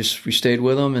sonar, and we stayed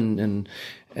with him,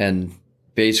 and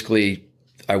basically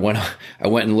I went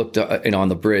and looked on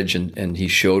the bridge, and he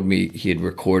showed me he had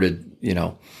recorded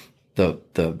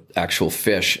the actual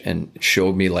fish and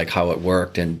showed me like how it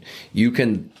worked. And you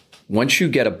can, once you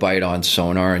get a bite on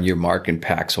sonar and you're marking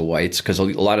packs of whites, because a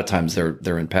lot of times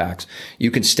they're in packs,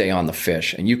 you can stay on the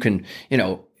fish, and you can,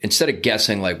 instead of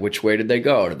guessing like which way did they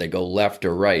go left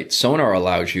or right, sonar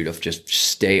allows you to just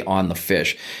stay on the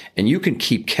fish, and you can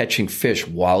keep catching fish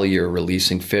while you're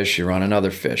releasing fish. You're on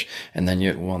another fish, and then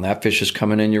when that fish is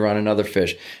coming in, you're on another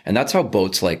fish. And that's how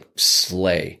boats like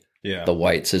slay the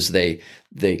whites, is they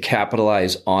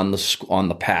capitalize on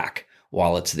the pack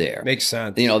while it's there. Makes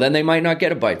sense. Then they might not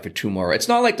get a bite for 2 more. It's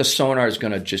not like the sonar is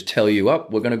going to just tell you,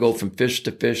 we're going to go from fish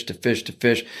to fish to fish to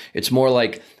fish. It's more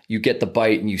like you get the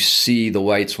bite and you see the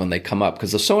whites when they come up,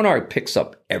 because the sonar picks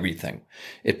up everything.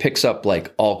 It picks up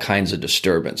like all kinds of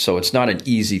disturbance. So it's not an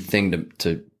easy thing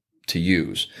to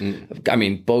use. I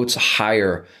mean, boats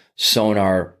hire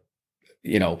sonar,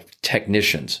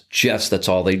 technicians. That's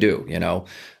all they do,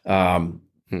 But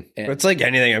it's like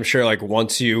anything. I'm sure like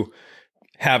once you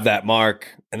have that mark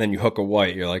and then you hook a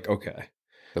white, you're like, okay.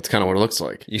 That's kind of what it looks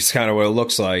like. It's kind of what it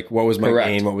looks like. What was my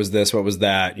gain? What was this? What was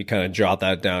that? You kind of jot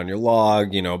that down your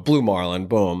log, blue marlin,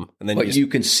 boom. And then you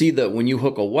can see that when you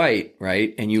hook a white,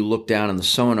 right, and you look down in the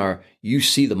sonar, you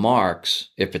see the marks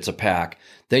if it's a pack.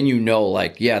 Then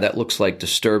that looks like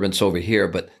disturbance over here,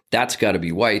 but that's got to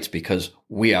be whites because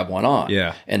we have one on.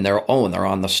 Yeah. And they're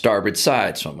on the starboard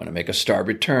side, so I'm going to make a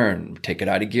starboard turn, take it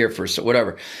out of gear first, so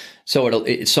whatever. So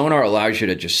sonar allows you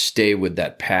to just stay with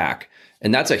that pack.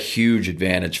 And that's a huge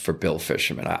advantage for bill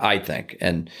fishermen, I think.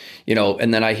 And,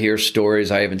 and then I hear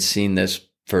stories, I haven't seen this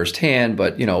firsthand,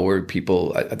 but, where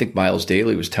people, I think Miles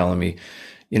Daly was telling me,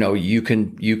 you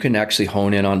can actually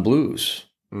hone in on blues,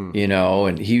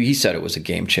 and he said it was a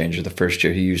game changer. The first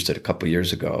year he used it a couple of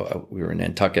years ago, we were in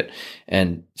Nantucket,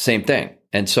 and same thing.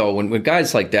 And so when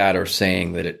guys like that are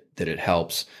saying that it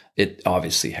helps, it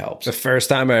obviously helps. The first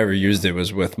time I ever used it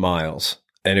was with Miles,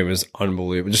 and it was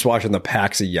unbelievable. Just watching the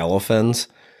packs of yellowfins,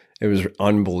 it was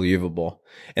unbelievable.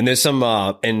 And there's some,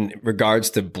 in regards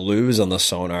to blues on the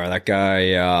sonar, that guy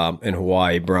in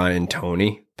Hawaii, Brian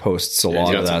Toney, posts a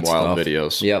lot of that wild stuff.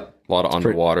 videos. Yep. A lot of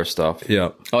underwater stuff.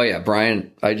 Yep. Oh yeah,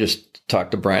 Brian. I just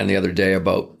talked to Brian the other day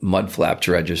about mud flap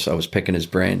dredges. I was picking his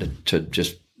brain to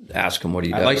just ask him what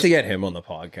he does. I'd like to get him on the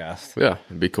podcast. Yeah,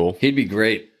 it'd be cool. He'd be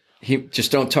great. He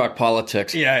just don't talk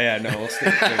politics. Yeah, no. We'll stay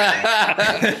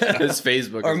His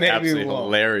Facebook Or is maybe absolutely we won't.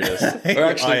 hilarious. Or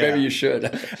actually, maybe you should.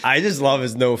 I just love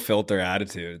his no filter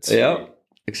attitude. Yeah,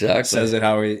 exactly. Says it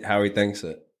how he thinks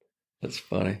it. That's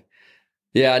funny.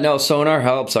 Yeah, no, sonar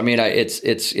helps. I mean,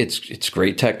 it's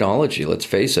great technology. Let's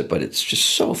face it, but it's just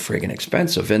so friggin'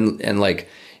 expensive, and like,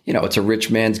 it's a rich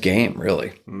man's game,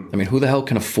 really. I mean, who the hell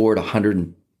can afford $100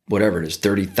 and whatever it is,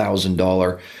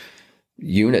 $30,000,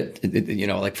 unit.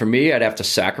 Like for me, I'd have to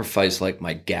sacrifice like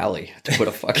my galley to put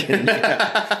a fucking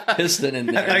piston in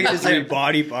there. I could say a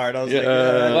body part. I was like,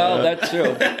 well, that's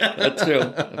true. That's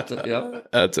true. Yeah.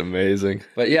 That's amazing.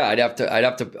 But yeah, I'd have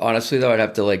to honestly though, I'd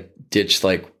have to like ditch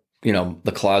like,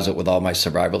 the closet with all my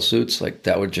survival suits. Like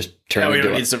that would just turn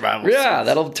into survival suits.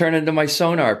 That'll turn into my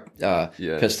sonar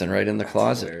piston right in the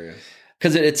closet.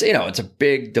 Because it's it's a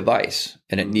big device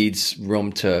and it needs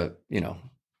room to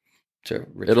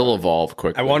It'll evolve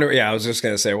quickly. I wonder. Yeah, I was just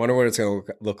gonna say. I wonder what it's gonna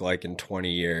look like in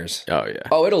 20 years. Oh yeah.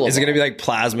 Oh, it'll. Is it gonna be like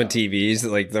plasma TVs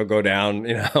that like they'll go down?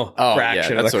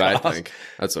 Fraction. That's of the what cost? I think.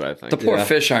 That's what I think. The poor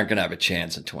fish aren't gonna have a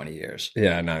chance in 20 years.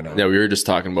 Yeah, no. Yeah, we were just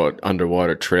talking about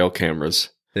underwater trail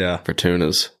cameras Yeah, for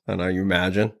tunas. I know. You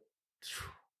imagine?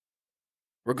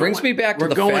 Brings me back to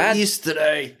the going fad. east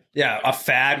today. Yeah, a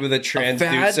fad with a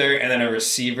transducer and then a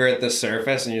receiver at the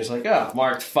surface, and you're just like,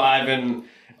 marked 5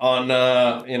 on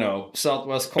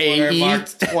southwest corner, AE.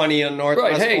 marked 20 on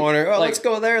northwest Right, hey, corner. Oh, like, let's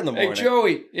go there in the morning. Hey,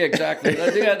 Joey. Yeah, exactly.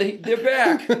 They're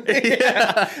back.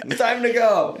 Yeah, it's time to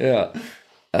go. Yeah,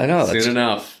 I know. That's Soon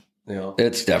enough.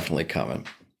 It's definitely coming.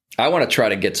 I want to try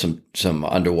to get some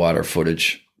underwater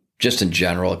footage just in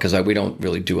general because we don't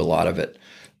really do a lot of it.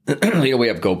 We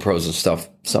have GoPros and stuff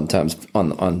sometimes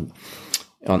on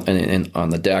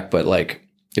the deck, but like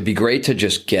it'd be great to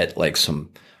just get like some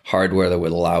hardware that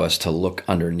would allow us to look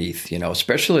underneath.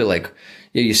 Especially like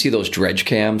you see those dredge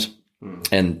cams,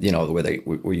 and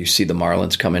where you see the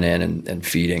marlins coming in and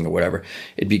feeding or whatever.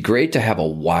 It'd be great to have a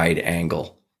wide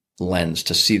angle lens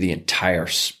to see the entire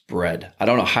spread. I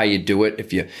don't know how you do it.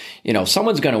 If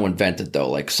someone's going to invent it though,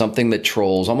 like something that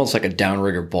trolls almost like a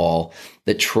downrigger ball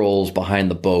that trolls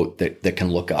behind the boat that can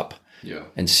look up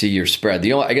and see your spread.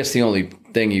 I guess the only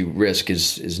thing you risk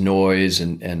is noise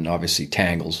and obviously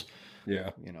tangles.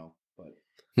 Yeah. But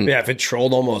Yeah, if it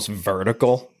trolled almost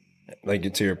vertical,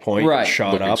 like to your point, Right.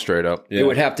 shot Looking up. straight up. Yeah. it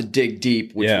would have to dig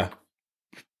deep, which would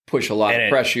push a lot And of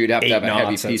at pressure. You'd have to have 8 a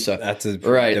heavy knots, piece of that's a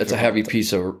That's a heavy difficult-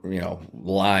 piece of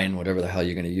line, whatever the hell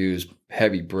you're going to use.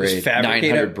 Heavy braid, Just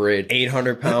fabricate 900 braid.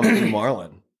 800-pound blue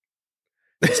marlin.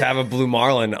 Just have a blue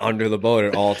marlin under the boat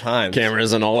at all times.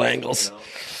 Cameras in all angles.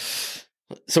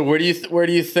 So where do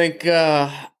you think?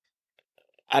 I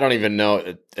don't even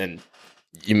know, and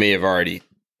you may have already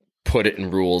put it in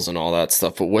rules and all that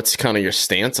stuff. But what's kind of your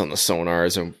stance on the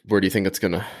sonars, and where do you think it's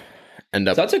going to end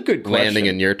up? That's a good question. Landing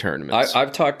in your tournaments.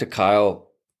 I've talked to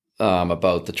Kyle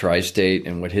about the Tri-State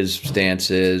and what his stance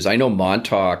is. I know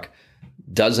Montauk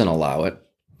doesn't allow it.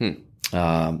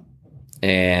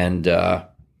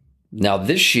 Now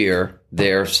this year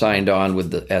they're signed on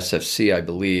with the SFC, I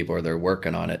believe, or they're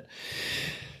working on it.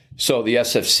 So the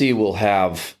SFC will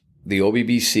have the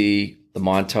OBBC, the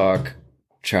Montauk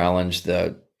Challenge,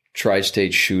 the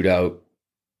Tri-State Shootout,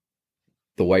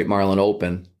 the White Marlin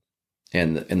Open,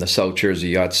 and the South Jersey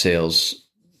Yacht Sales.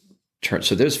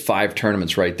 So there's 5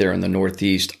 tournaments right there in the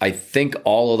Northeast. I think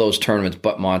all of those tournaments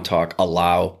but Montauk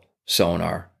allow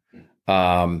sonar.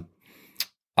 I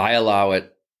allow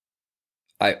it.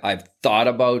 I've thought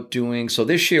about doing, so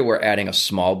this year we're adding a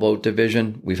small boat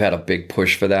division. We've had a big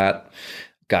push for that.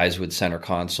 Guys with center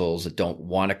consoles that don't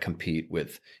want to compete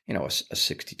with, a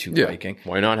 62 Viking.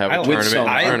 Why not have a I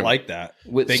tournament? like that.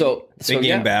 Big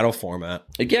game battle format.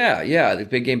 Yeah. The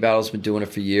Big Game Battle's been doing it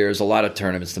for years. A lot of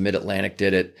tournaments. The Mid-Atlantic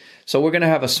did it. So we're going to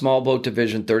have a small boat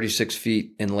division, 36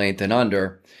 feet in length and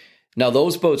under. Now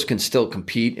those boats can still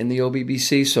compete in the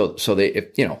OBBC. So they, if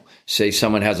say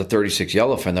someone has a 36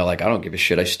 Yellowfin, they're like, I don't give a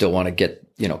shit. I still want to get,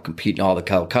 compete in all the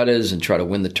Calcuttas and try to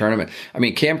win the tournament. I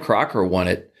mean, Cam Crocker won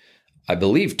it, I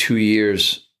believe 2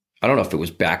 years. I don't know if it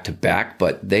was back to back,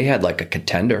 but they had like a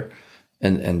contender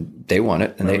and they won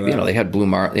it. And they had blue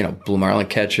marlin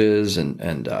catches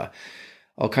and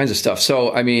all kinds of stuff.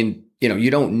 So, I mean,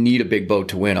 you don't need a big boat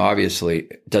to win. Obviously,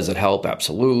 does it help?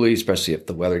 Absolutely. Especially if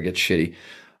the weather gets shitty.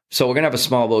 So we're going to have a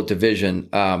small boat division.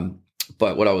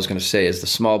 But what I was going to say is the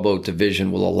small boat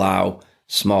division will allow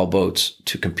small boats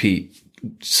to compete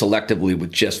selectively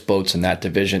with just boats in that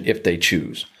division if they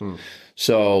choose.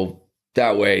 So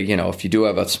that way, if you do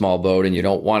have a small boat and you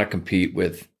don't want to compete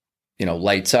with,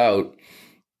 lights out,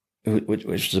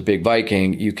 which is a big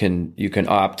Viking, you can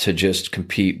opt to just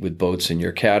compete with boats in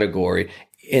your category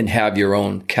and have your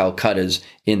own Calcuttas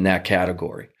in that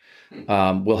category.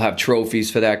 We'll have trophies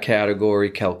for that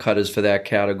category, Calcuttas for that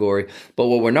category. But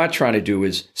what we're not trying to do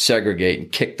is segregate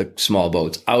and kick the small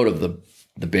boats out of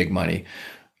the big money.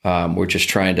 We're just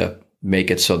trying to make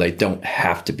it so they don't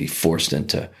have to be forced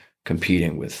into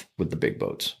competing with the big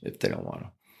boats if they don't want to.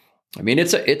 I mean,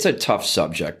 it's a tough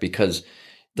subject because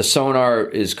the sonar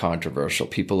is controversial.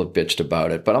 People have bitched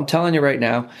about it. But I'm telling you right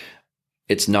now,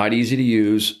 It's not easy to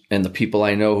use, and the people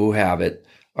I know who have it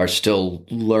are still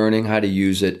learning how to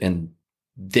use it, and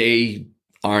they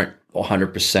aren't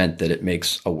 100% that it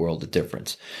makes a world of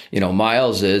difference.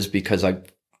 Miles is, because I'm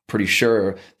pretty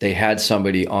sure they had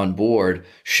somebody on board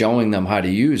showing them how to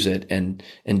use it and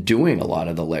doing a lot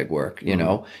of the legwork,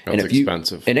 That's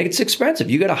expensive. And it's expensive.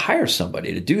 You got to hire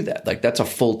somebody to do that. Like that's a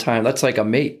full-time, that's like a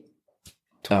mate.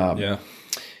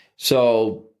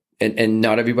 So, and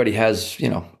not everybody has,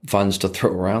 funds to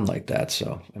throw around like that.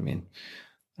 So, I mean,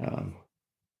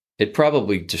 it'd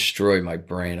probably destroy my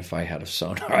brain if I had a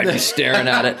sonar. I'd be staring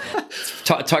at it.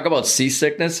 Talk about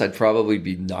seasickness. I'd probably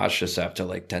be nauseous after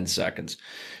like 10 seconds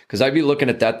because I'd be looking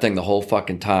at that thing the whole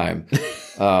fucking time.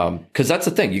 Because that's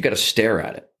the thing. You got to stare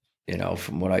at it.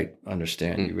 From what I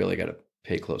understand, you really got to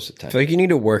pay close attention. I feel like you need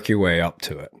to work your way up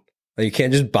to it. Like you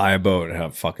can't just buy a boat and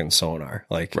have fucking sonar.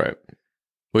 Like, right.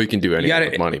 Well, you can do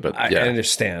anything with money, but I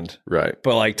understand. Right.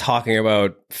 But like talking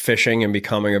about fishing and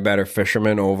becoming a better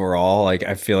fisherman overall, like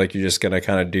I feel like you're just going to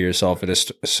kind of do yourself a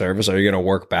disservice, or you're going to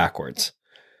work backwards.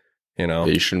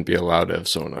 You shouldn't be allowed to have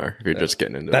sonar if you're just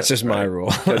getting into That's just my rule.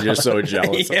 Because you're so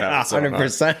jealous of having sonar.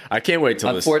 100%. I can't wait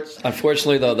till this.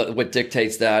 Unfortunately, though, what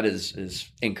dictates that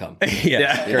is income.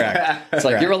 Yeah, correct. It's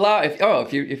like you're allowed.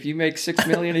 If you make $6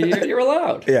 million a year, you're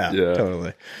allowed. Yeah,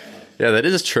 totally. Yeah, that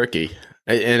is tricky.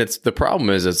 And the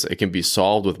problem is it can be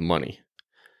solved with money.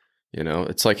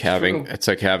 It's like having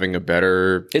a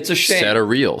better set of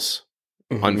reels.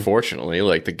 Mm-hmm. Unfortunately,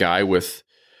 like the guy with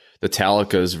the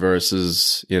Talicas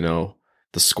versus, the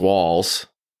Squalls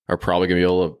are probably going to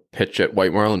be able to pitch at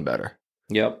white marlin better.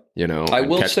 Yep. I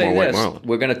will say this.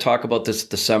 We're going to talk about this at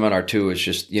the seminar too. It's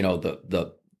just,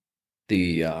 the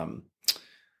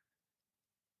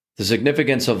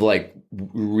significance of like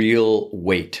real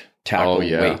weight. Tackle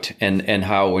weight and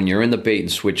how when you're in the bait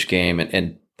and switch game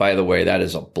and by the way, that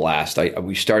is a blast.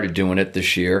 We started doing it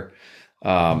this year.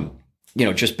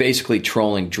 Just basically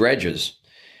trolling dredges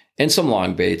and some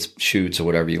long baits, shoots or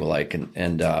whatever you like.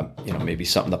 And maybe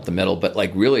something up the middle, but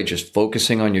like really just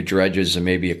focusing on your dredges and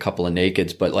maybe a couple of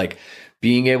nakeds, but like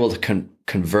being able to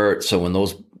convert. So when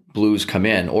those blues come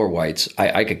in or whites,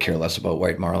 I could care less about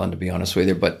white marlin, to be honest with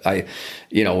you. But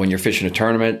when you're fishing a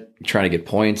tournament, trying to get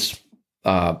points,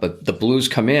 but the blues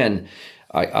come in,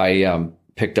 I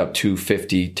picked up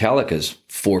 250 Talicas,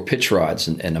 4 pitch rods,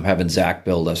 and I'm having Zach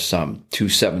build us some 2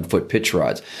 7-foot pitch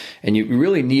rods. And you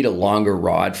really need a longer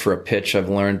rod for a pitch, I've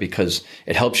learned, because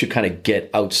it helps you kind of get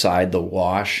outside the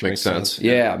wash. Makes sense.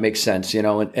 Yeah, it makes sense,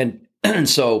 and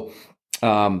so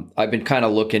I've been kind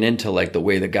of looking into like the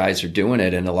way the guys are doing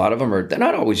it, and a lot of them they're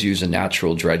not always using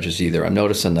natural dredges either. I'm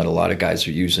noticing that a lot of guys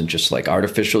are using just like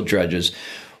artificial dredges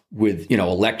with,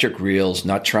 electric reels,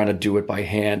 not trying to do it by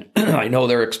hand. I know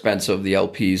they're expensive. The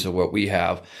LPs are what we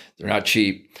have. They're not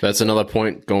cheap. That's another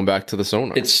point going back to the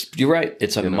sonar. You're right.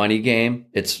 It's a money game.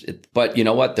 But you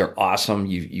know what? They're awesome.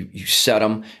 You set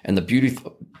them. And the beauty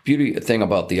thing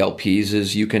about the LPs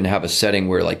is you can have a setting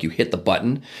where like you hit the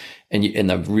button and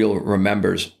the reel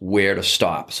remembers where to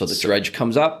stop. So the dredge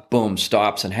comes up, boom,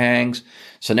 stops and hangs.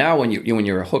 So now when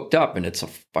you're hooked up and it's a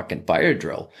fucking fire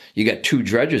drill, you got 2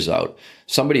 dredges out.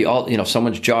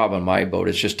 Someone's job on my boat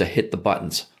is just to hit the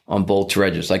buttons on both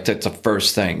dredges. Like that's the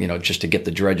first thing, just to get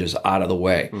the dredges out of the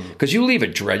way. Because you leave a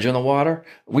dredge in the water,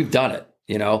 we've done it.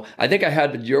 I think I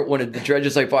had one of the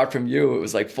dredges I bought from you. It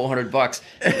was like $400.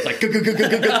 It's like,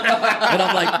 and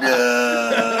I'm like,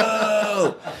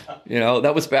 no.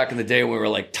 That was back in the day when we were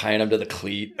like tying them to the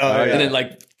cleat. And then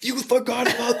like, you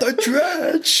forgot about the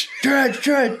dredge. Dredge.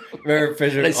 Remember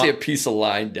fishing? I see a piece of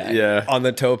line down. Yeah. On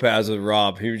the towpath with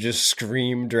Rob, he would just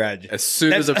scream dredge. As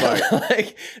soon as a bite.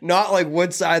 Like, not like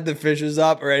what side the fish is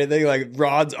up or anything, like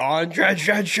rods on, dredge,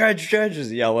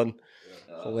 just yelling.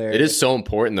 Hilarious. It is so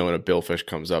important though when a billfish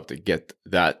comes up to get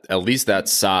that, at least that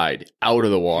side, out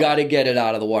of the water. You got to get it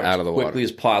out of the water as quickly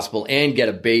as possible and get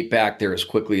a bait back there as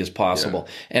quickly as possible.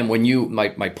 Yeah. And when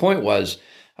my point was,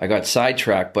 I got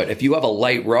sidetracked, but if you have a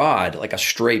light rod, like a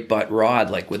straight butt rod,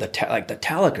 like with like the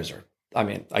Talicas are, I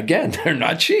mean, again, they're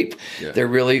not cheap. Yeah. They're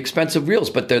really expensive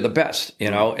reels, but they're the best,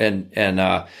 and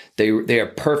they are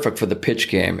perfect for the pitch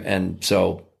game. And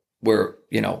so we were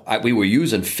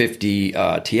using 50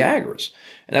 Tiagras,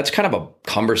 and that's kind of a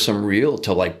cumbersome reel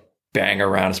to like bang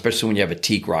around, especially when you have a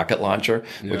teak rocket launcher,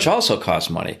 which also costs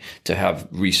money to have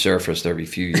resurfaced every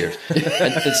few years.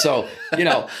 and so,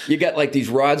 you get like these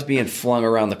rods being flung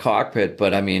around the cockpit,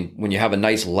 but I mean, when you have a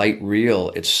nice light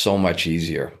reel, it's so much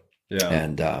easier. Yeah.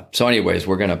 And so anyways,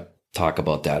 we're going to talk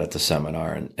about that at the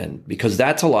seminar and because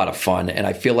that's a lot of fun. And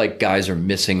I feel like guys are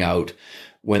missing out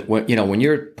when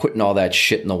you're putting all that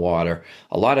shit in the water,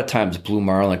 a lot of times blue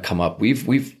marlin come up.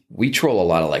 We troll a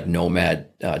lot of like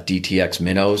Nomad DTX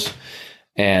minnows,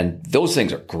 and those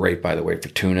things are great, by the way, for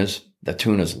tunas. The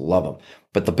tunas love them,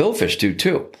 but the billfish do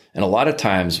too. And a lot of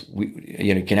times,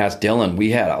 you can ask Dylan. We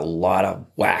had a lot of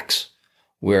whacks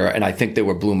and I think they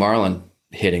were blue marlin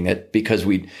hitting it because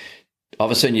all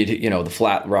of a sudden the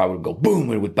flat rod would go boom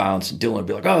and it would bounce, and Dylan would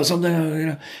be like, oh, something,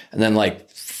 and then like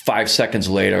 5 seconds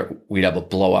later, we'd have a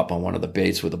blow up on one of the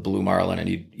baits with a blue marlin, and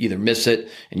you'd either miss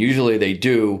it, and usually they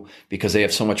do because they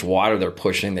have so much water they're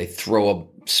pushing. They throw a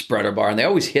spreader bar, and they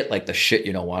always hit like the shit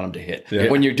you don't want them to hit. Yeah.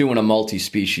 When you're doing a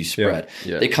multi-species spread,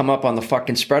 they come up on the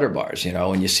fucking spreader bars,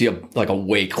 and you see a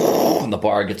wake, and the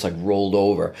bar gets like rolled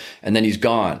over, and then he's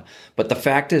gone. But the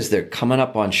fact is, they're coming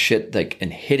up on shit like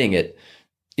and hitting it,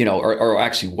 or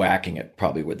actually whacking it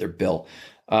probably with their bill.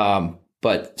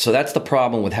 But so that's the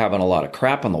problem with having a lot of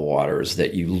crap in the water, is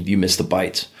that you miss the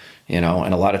bites, and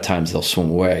a lot of times they'll swim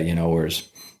away, whereas,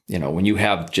 when you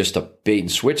have just a bait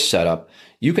and switch setup,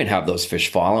 you can have those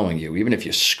fish following you, even if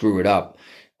you screw it up.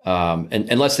 And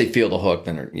unless they feel the hook,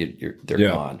 then they're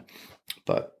gone.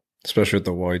 But especially with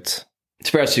the whites.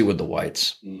 Especially with the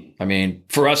whites. I mean,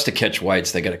 for us to catch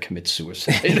whites, they got to commit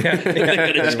suicide. They got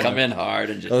to just come in hard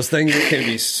and just. Those things can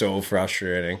be so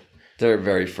frustrating. They're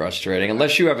very frustrating.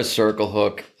 Unless you have a circle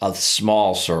hook, a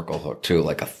small circle hook too,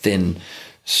 like a thin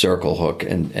circle hook,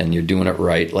 and you're doing it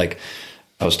right. Like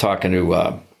I was talking to,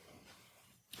 I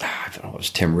don't know, it was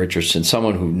Tim Richardson,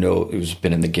 someone who's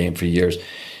been in the game for years,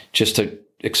 just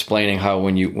explaining how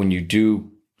when you do,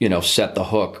 set the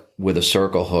hook with a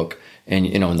circle hook, and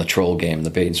in the troll game, the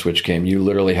bait and switch game, you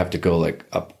literally have to go like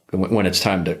up when it's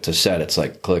time to set. It's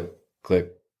like click,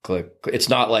 click, click. It's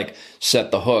not like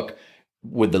set the hook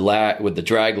with the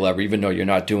drag lever, even though you're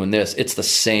not doing this. It's the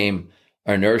same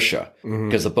inertia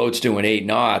because the boat's doing 8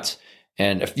 knots,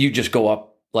 and if you just go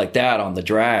up like that on the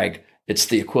drag, it's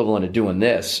the equivalent of doing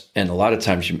this. And a lot of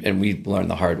times, and we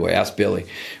learned the hard way. Ask Billy.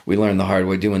 We learned the hard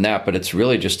way doing that, but it's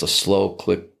really just a slow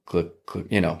click, click, click.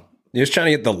 You're just trying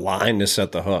to get the line to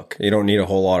set the hook. You don't need a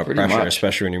whole lot of pressure,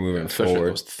 especially when you're moving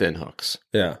forward. Those thin hooks.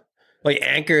 Yeah, like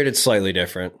anchored, it's slightly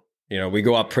different. We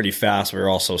go up pretty fast, but we're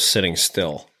also sitting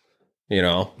still.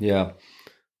 Yeah.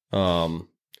 So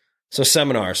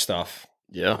seminar stuff.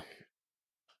 Yeah.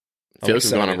 I feel like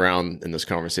we've gone around in this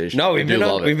conversation. No, we've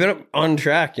been on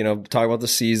track, talk about the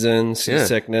season,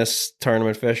 seasickness,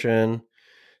 tournament fishing,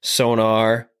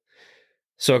 sonar.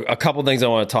 So a couple things I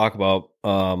want to talk about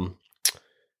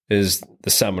is the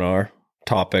seminar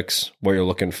topics, what you're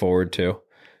looking forward to.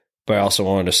 But I also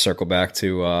wanted to circle back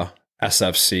to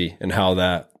SFC and how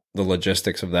the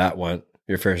logistics of that went.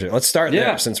 Your fishing. Let's start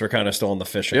there since we're kind of still on the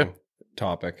fishing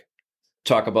topic.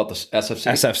 Talk about the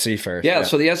SFC? SFC first. Yeah,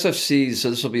 so the SFC,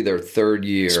 so this will be their 3rd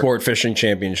year. Sport Fishing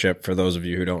Championship, for those of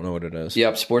you who don't know what it is.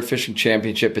 Yep, Sport Fishing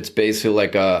Championship. It's basically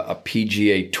like a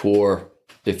PGA tour,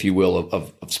 if you will,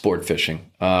 of sport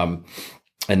fishing. And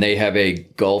they have a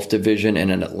Gulf division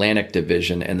and an Atlantic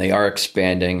division, and they are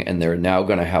expanding, and they're now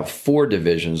going to have 4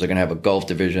 divisions. They're going to have a Gulf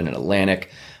division, an Atlantic,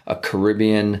 a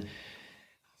Caribbean,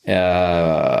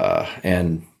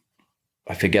 and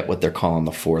I forget what they're calling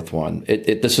the 4th one.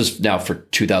 This is now for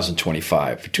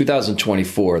 2025. For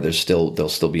 2024, there'll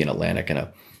still be an Atlantic and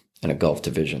a Gulf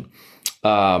division.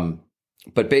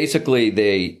 But basically,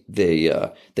 they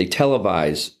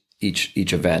televise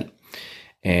each event,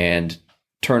 and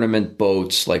tournament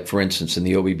boats, like for instance in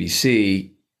the OBBC,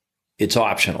 it's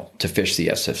optional to fish the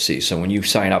SFC. So when you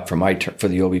sign up for the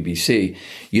OBBC,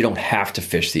 you don't have to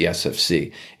fish the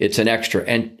SFC. It's an extra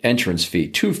entrance fee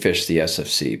to fish the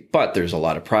SFC, but there's a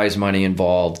lot of prize money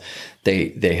involved.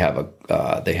 They had a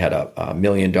 $1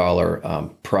 million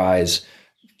prize,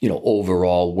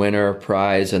 overall winner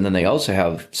prize, and then they also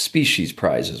have species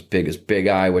prizes, big as Big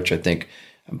Eye, which I'm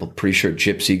pretty sure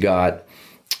Gypsy got,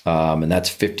 and that's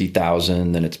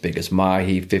 $50,000. Then it's big as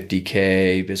Mahi,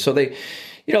 $50K. So they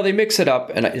mix it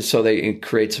up, and so they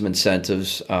create some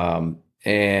incentives.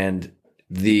 And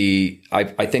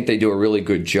I think they do a really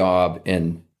good job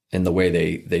in the way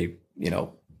they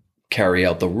carry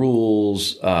out the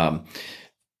rules.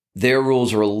 Their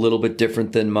rules are a little bit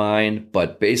different than mine,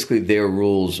 but basically their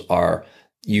rules are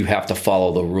you have to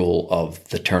follow the rule of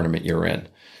the tournament you're in.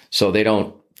 So they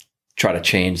don't try to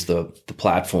change the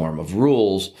platform of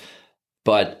rules,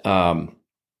 but my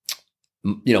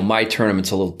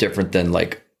tournament's a little different than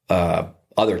like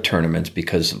other tournaments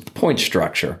because of the point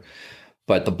structure.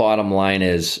 But the bottom line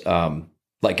is,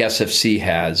 like SFC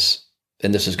has,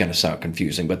 and this is going to sound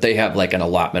confusing, but they have like an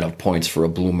allotment of points for a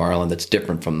blue marlin that's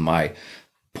different from my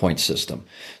point system.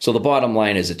 So the bottom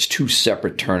line is it's 2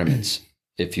 separate tournaments.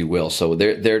 if you will. So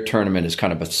their tournament is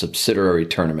kind of a subsidiary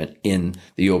tournament in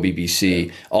the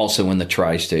OBBC, also in the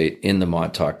Tri-State, in the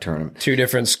Montauk tournament. 2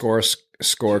 different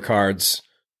scorecards,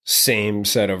 same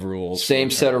set of rules. Same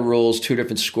set of rules, 2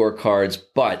 different scorecards.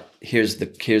 But here's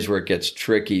where it gets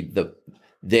tricky.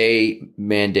 They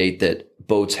mandate that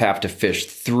boats have to fish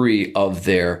 3 of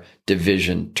their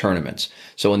division tournaments.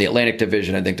 So in the Atlantic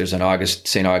Division, I think there's an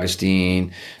St.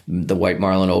 Augustine, the White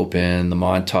Marlin Open, the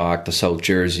Montauk, the South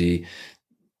Jersey,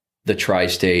 the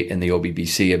Tri-State, and the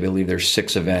OBBC. I believe there's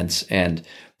 6 events, and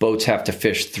boats have to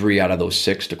fish 3 out of those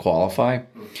 6 to qualify.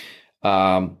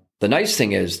 The nice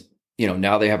thing is,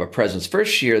 now they have a presence.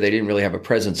 First year, they didn't really have a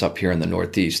presence up here in the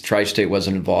Northeast. Tri-State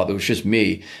wasn't involved. It was just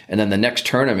me. And then the next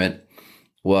tournament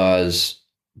was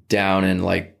down in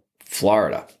like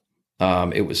Florida.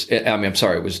 It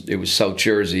was South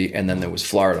Jersey, and then there was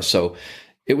Florida. So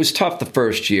it was tough the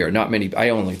first year. Not many. I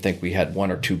only think we had 1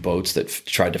 or 2 boats that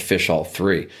tried to fish all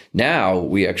 3. Now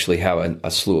we actually have a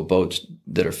slew of boats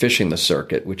that are fishing the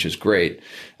circuit, which is great.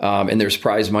 And there's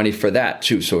prize money for that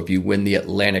too. So if you win the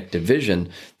Atlantic Division,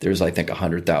 there's, I think,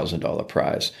 $100,000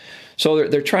 prize. So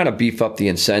they're trying to beef up the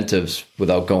incentives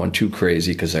without going too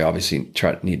crazy, because they obviously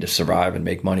need to survive and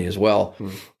make money as well.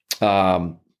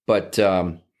 But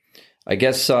I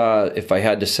guess if I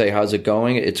had to say how's it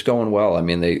going, it's going well. I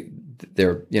mean, they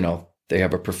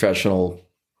have a professional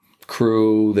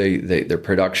crew. Their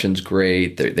production's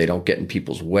great. They don't get in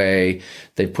people's way.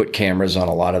 They put cameras on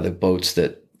a lot of the boats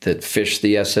that fish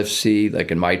the SFC.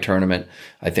 Like in my tournament,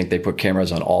 I think they put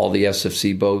cameras on all the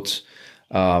SFC boats.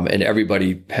 And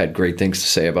everybody had great things to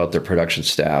say about their production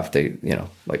staff. They,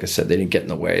 like I said, they didn't get in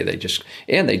the way.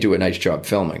 And they do a nice job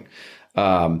filming.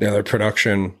 Their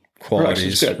production quality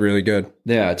is really good.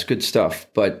 Yeah, it's good stuff.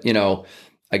 But,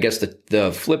 I guess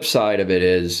the flip side of it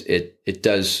is it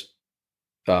does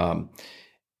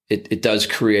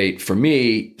create for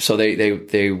me. So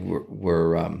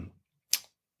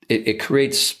it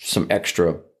creates some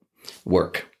extra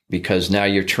work, because now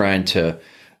you're trying to,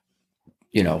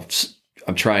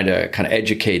 I'm trying to kind of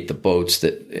educate the boats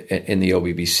that in the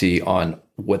OBBC on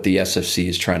what the SFC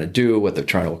is trying to do, what they're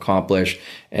trying to accomplish.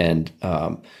 And,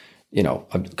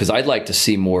 because I'd like to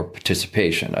see more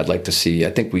participation. I'd like to see, I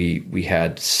think we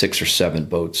had 6 or 7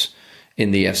 boats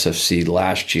in the SFC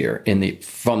last year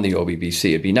from the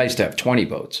OBBC. It'd be nice to have 20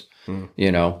 boats,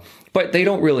 but they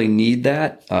don't really need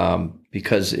that.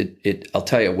 Because I'll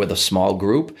tell you, with a small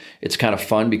group, it's kind of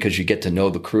fun because you get to know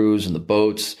the crews and the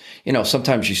boats.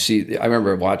 Sometimes you see, I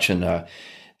remember watching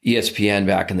ESPN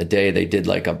back in the day, they did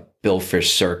like a billfish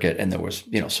circuit, and there was,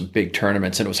 some big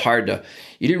tournaments, and it was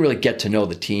you didn't really get to know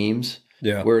the teams.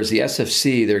 Yeah. Whereas the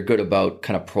SFC, they're good about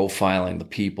kind of profiling the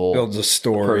people, builds a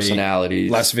story,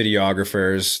 personalities, less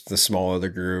videographers, the smaller the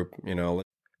group,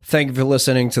 Thank you for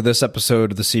listening to this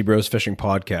episode of the Sea Bros Fishing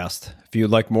Podcast. If you'd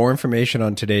like more information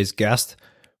on today's guest,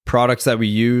 products that we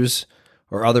use,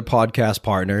 or other podcast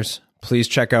partners, please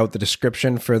check out the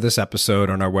description for this episode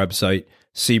on our website,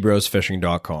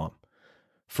 seabrosfishing.com.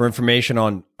 For information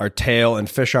on our tail and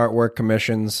fish artwork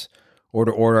commissions, or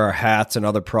to order our hats and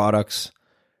other products,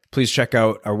 please check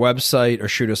out our website or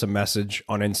shoot us a message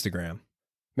on Instagram.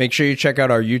 Make sure you check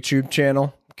out our YouTube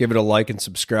channel, give it a like and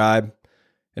subscribe.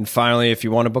 And finally, if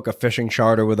you want to book a fishing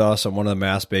charter with us on one of the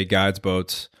Mass Bay Guides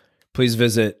boats, please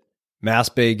visit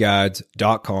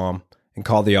massbayguides.com and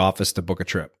call the office to book a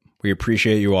trip. We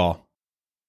appreciate you all.